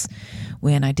days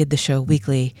when I did the show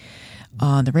weekly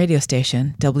on the radio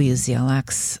station.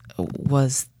 WZLX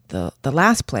was the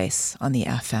last place on the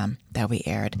FM that we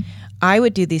aired. I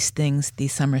would do these things,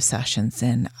 these summer sessions,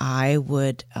 and I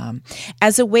would,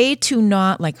 as a way to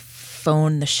not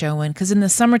phone the show in, because in the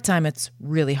summertime it's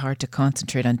really hard to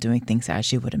concentrate on doing things,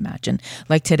 as you would imagine.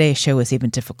 Like today's show is even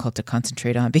difficult to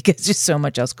concentrate on because there's so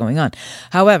much else going on.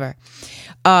 However,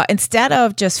 instead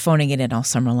of just phoning it in all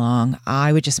summer long,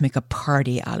 I would just make a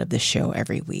party out of the show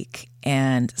every week.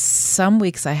 And some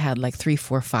weeks I had 3,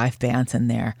 4, 5 bands in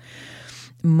there,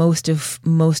 most of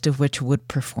which would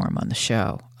perform on the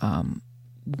show.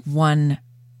 One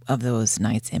of those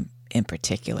nights in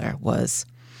particular was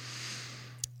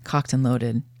Cocked and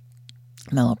Loaded,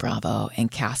 Mellow Bravo,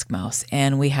 and Cask Mouse,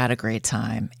 and we had a great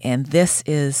time. And this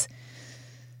is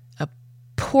a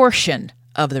portion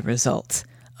of the result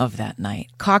of that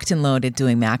night. Cocked and Loaded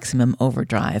doing Maximum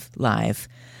Overdrive live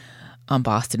on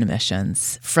Boston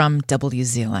Emissions from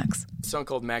WZLX. A song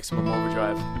called Maximum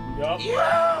Overdrive. Yup.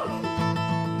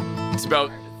 Yeah! It's about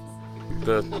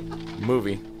the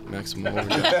movie Maximum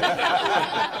Overdrive.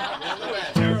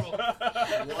 Terrible.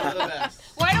 One of the best.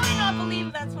 Why do we not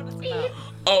believe that's what it's about?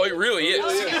 Oh, it really is.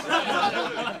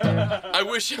 I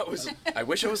wish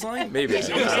I was lying. Maybe. The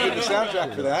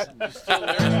soundtrack for that.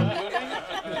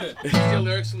 Still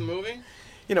lyrics from the movie?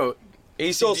 You know,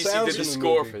 AC/DC did the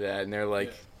score for that, and they're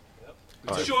like,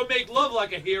 To sure make love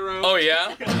like a hero. "Oh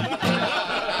yeah,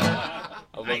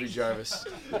 I love you, Jarvis,"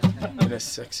 in a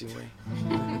sexy way.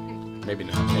 Maybe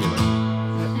not.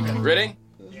 Anyway, ready?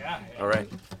 Yeah. All right.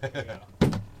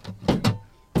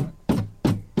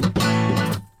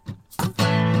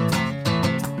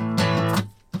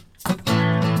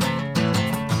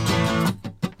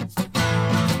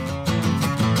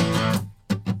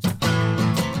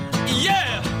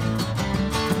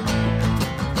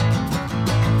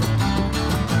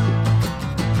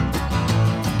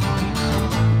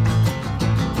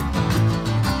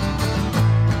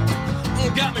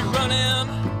 Got me running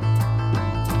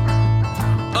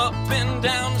up and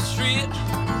down the street.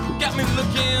 Got me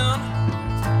looking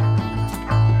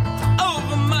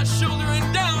over my shoulder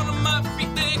and down on my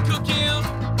feet. They cooking.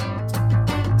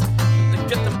 They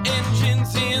got them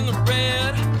engines in the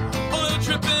red, oil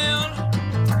dripping.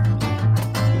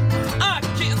 I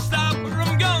can't stop or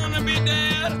I'm gonna be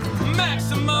dead.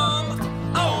 Maximum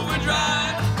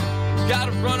overdrive.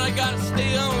 Gotta run, I gotta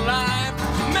stay alive.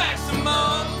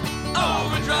 Maximum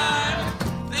overdrive.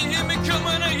 They hear me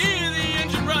coming, I hear the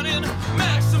engine running.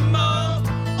 Maximum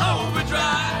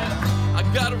overdrive. I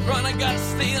gotta run, I gotta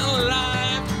stay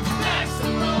alive.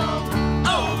 Maximum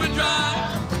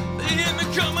overdrive. They hear me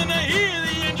coming, I hear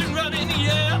the engine running,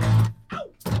 yeah.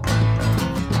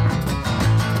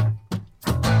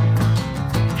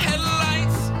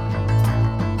 Headlights,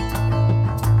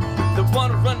 they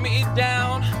wanna run me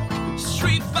down.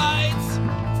 Street fights,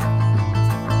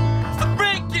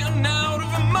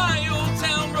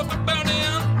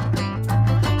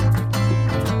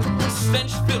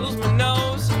 stench fills my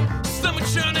nose, stomach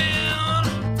churning.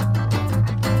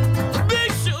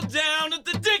 Big showdown at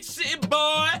the Dixie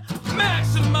Boy.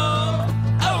 Maximum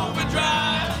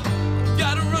overdrive.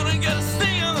 Gotta run, I gotta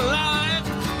stay alive.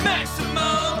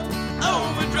 Maximum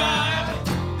overdrive.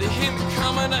 They hear me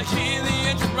coming, I hear the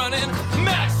engine running.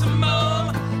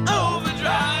 Maximum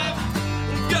overdrive.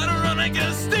 Gotta run, I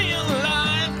gotta stay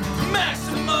alive.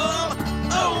 Maximum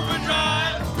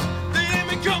overdrive. They hear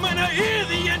me coming, I hear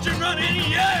the engine running,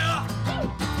 yeah.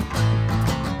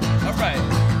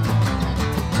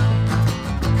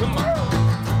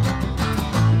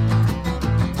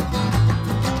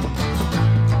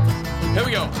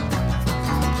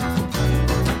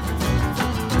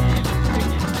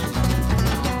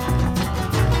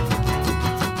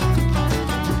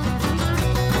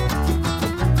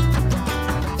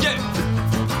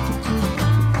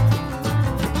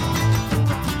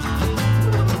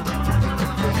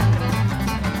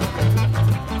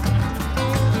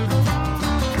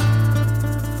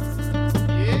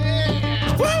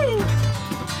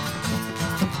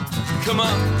 Come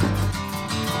on.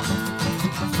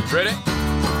 Ready?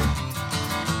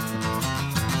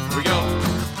 Here we go.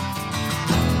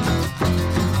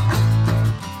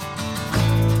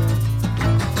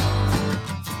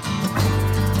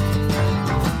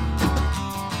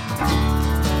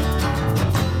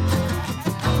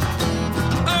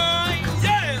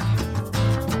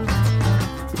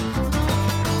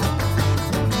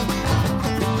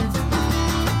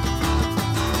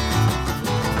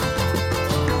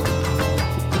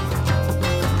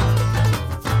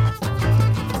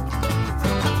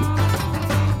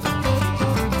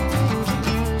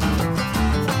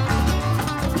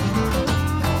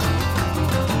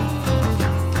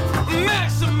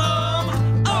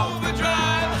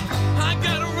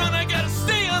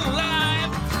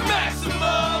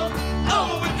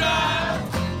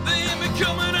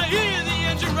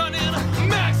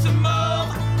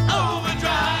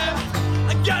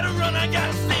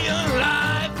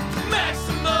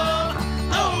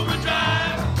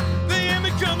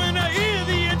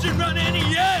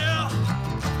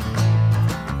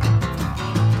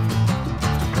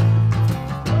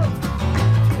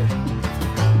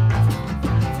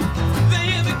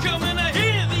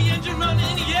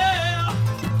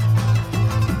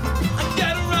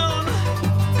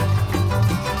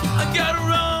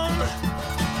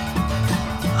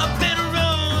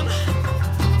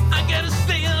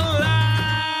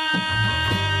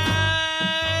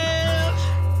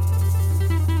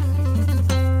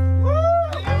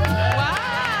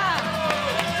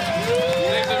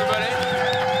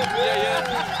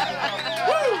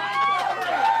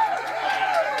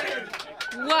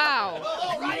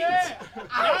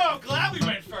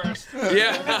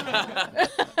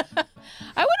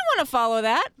 Follow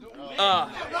that.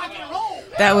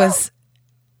 That was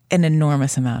an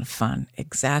enormous amount of fun.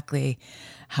 Exactly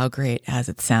how great as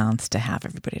it sounds to have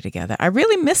everybody together. I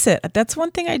really miss it. That's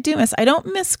one thing I do miss. I don't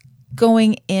miss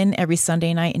going in every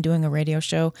Sunday night and doing a radio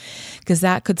show, because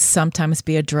that could sometimes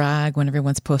be a drag when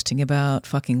everyone's posting about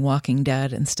fucking Walking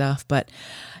Dead and stuff. But,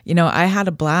 you know, I had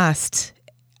a blast.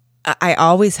 I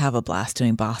always have a blast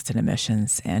doing Boston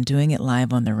Emissions, and doing it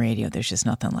live on the radio. There's just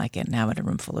nothing like it. And having a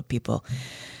room full of people.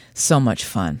 So much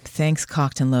fun. Thanks,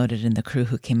 Cocked and Loaded and the crew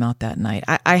who came out that night.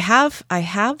 I have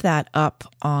that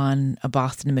up on a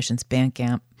Boston Emissions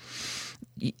Bandcamp.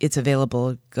 It's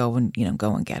available. Go and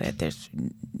get it.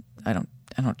 I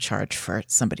don't charge for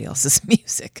somebody else's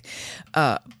music,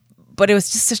 but it was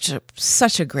just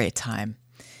such a great time,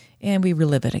 and we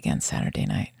relive it again Saturday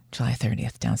night, July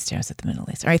 30th, downstairs at the Middle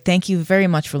East. All right, thank you very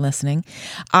much for listening.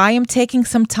 I am taking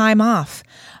some time off.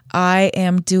 I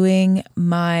am doing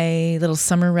my little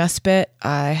summer respite.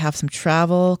 I have some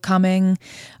travel coming.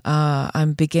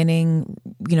 I'm beginning,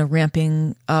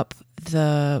 ramping up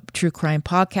the True Crime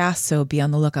podcast, so be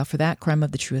on the lookout for that, Crime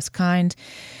of the Truest Kind.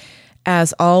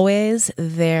 As always,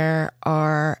 there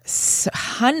are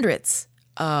hundreds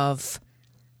of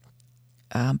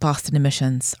Boston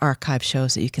Emissions archive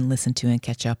shows that you can listen to and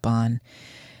catch up on.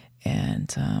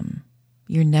 And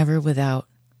you're never without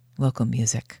local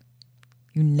music.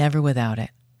 You're never without it.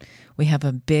 We have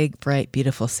a big, bright,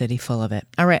 beautiful city full of it.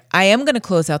 All right, I am going to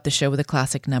close out the show with a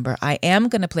classic number. I am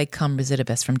going to play Come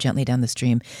Recidivist from Gently Down the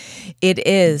Stream. It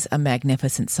is a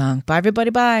magnificent song. Bye, everybody.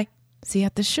 Bye. See you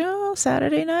at the show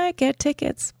Saturday night. Get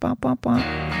tickets. Bum, bum, bum.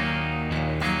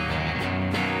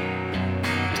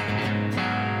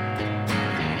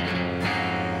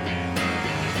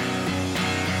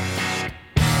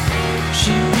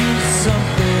 She needs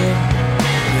something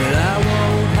that I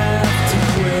won't have to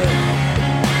quit,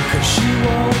 'cause she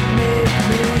won't make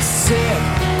me sick.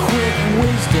 Quick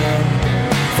wisdom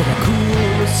from a cool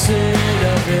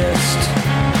recidivist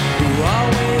who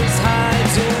always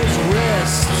hides his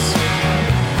wrists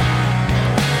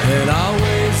and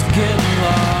always getting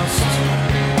lost.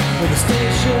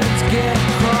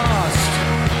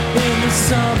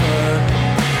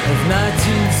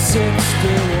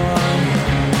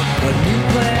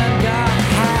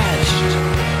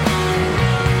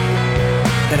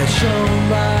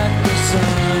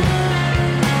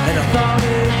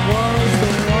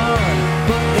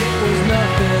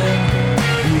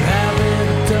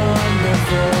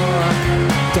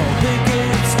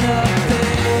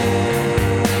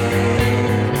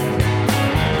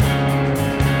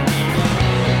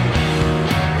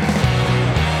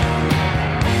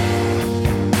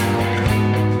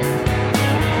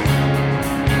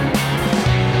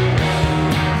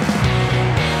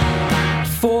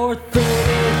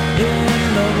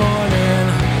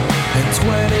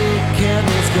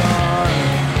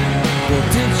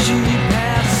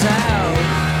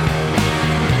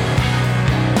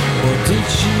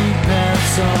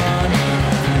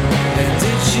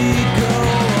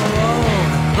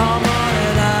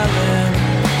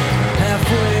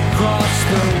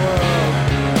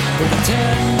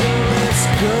 wondrous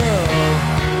girl.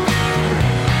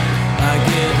 I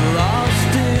get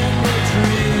lost in the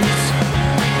trees,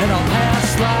 and I'll pass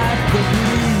like the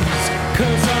breeze,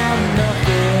 'cause I'm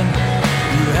nothing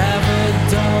you haven't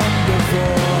done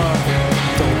before.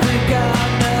 Don't think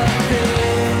I'm nothing.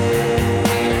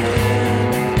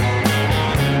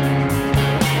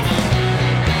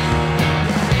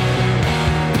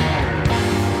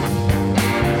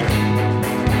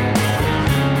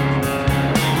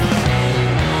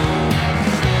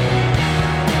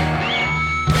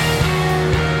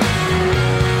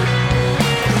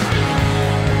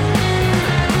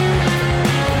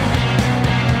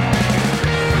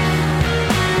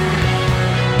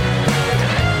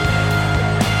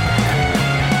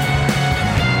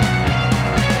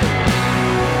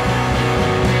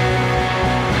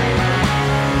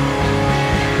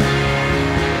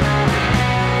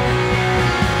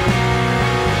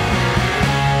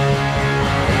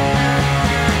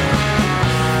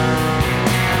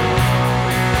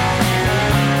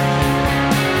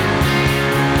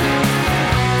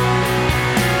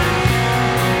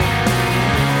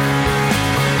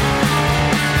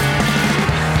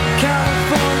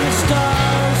 California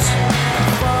stars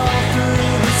fall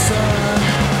through the sun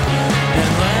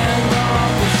and land on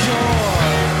the shore,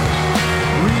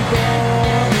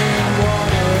 reborn in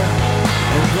water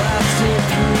and blasted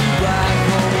through black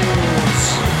holes.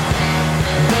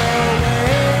 The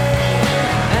way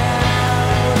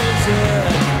out is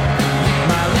in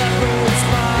my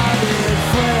leopard-spotted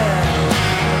friend.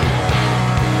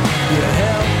 You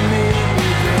help me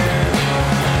begin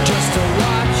just to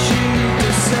watch you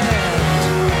descend.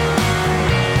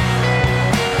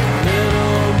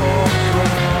 Little more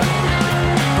ground,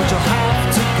 but you'll have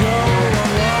to go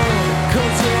alone,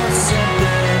 'cause you're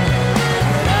something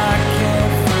that I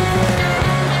can't forget.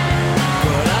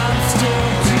 But I'm still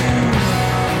due.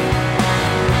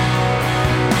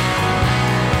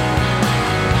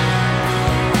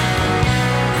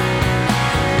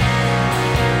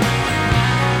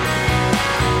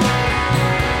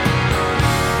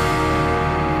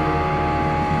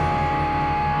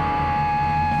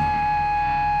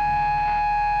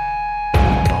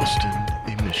 Boston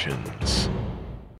Emissions.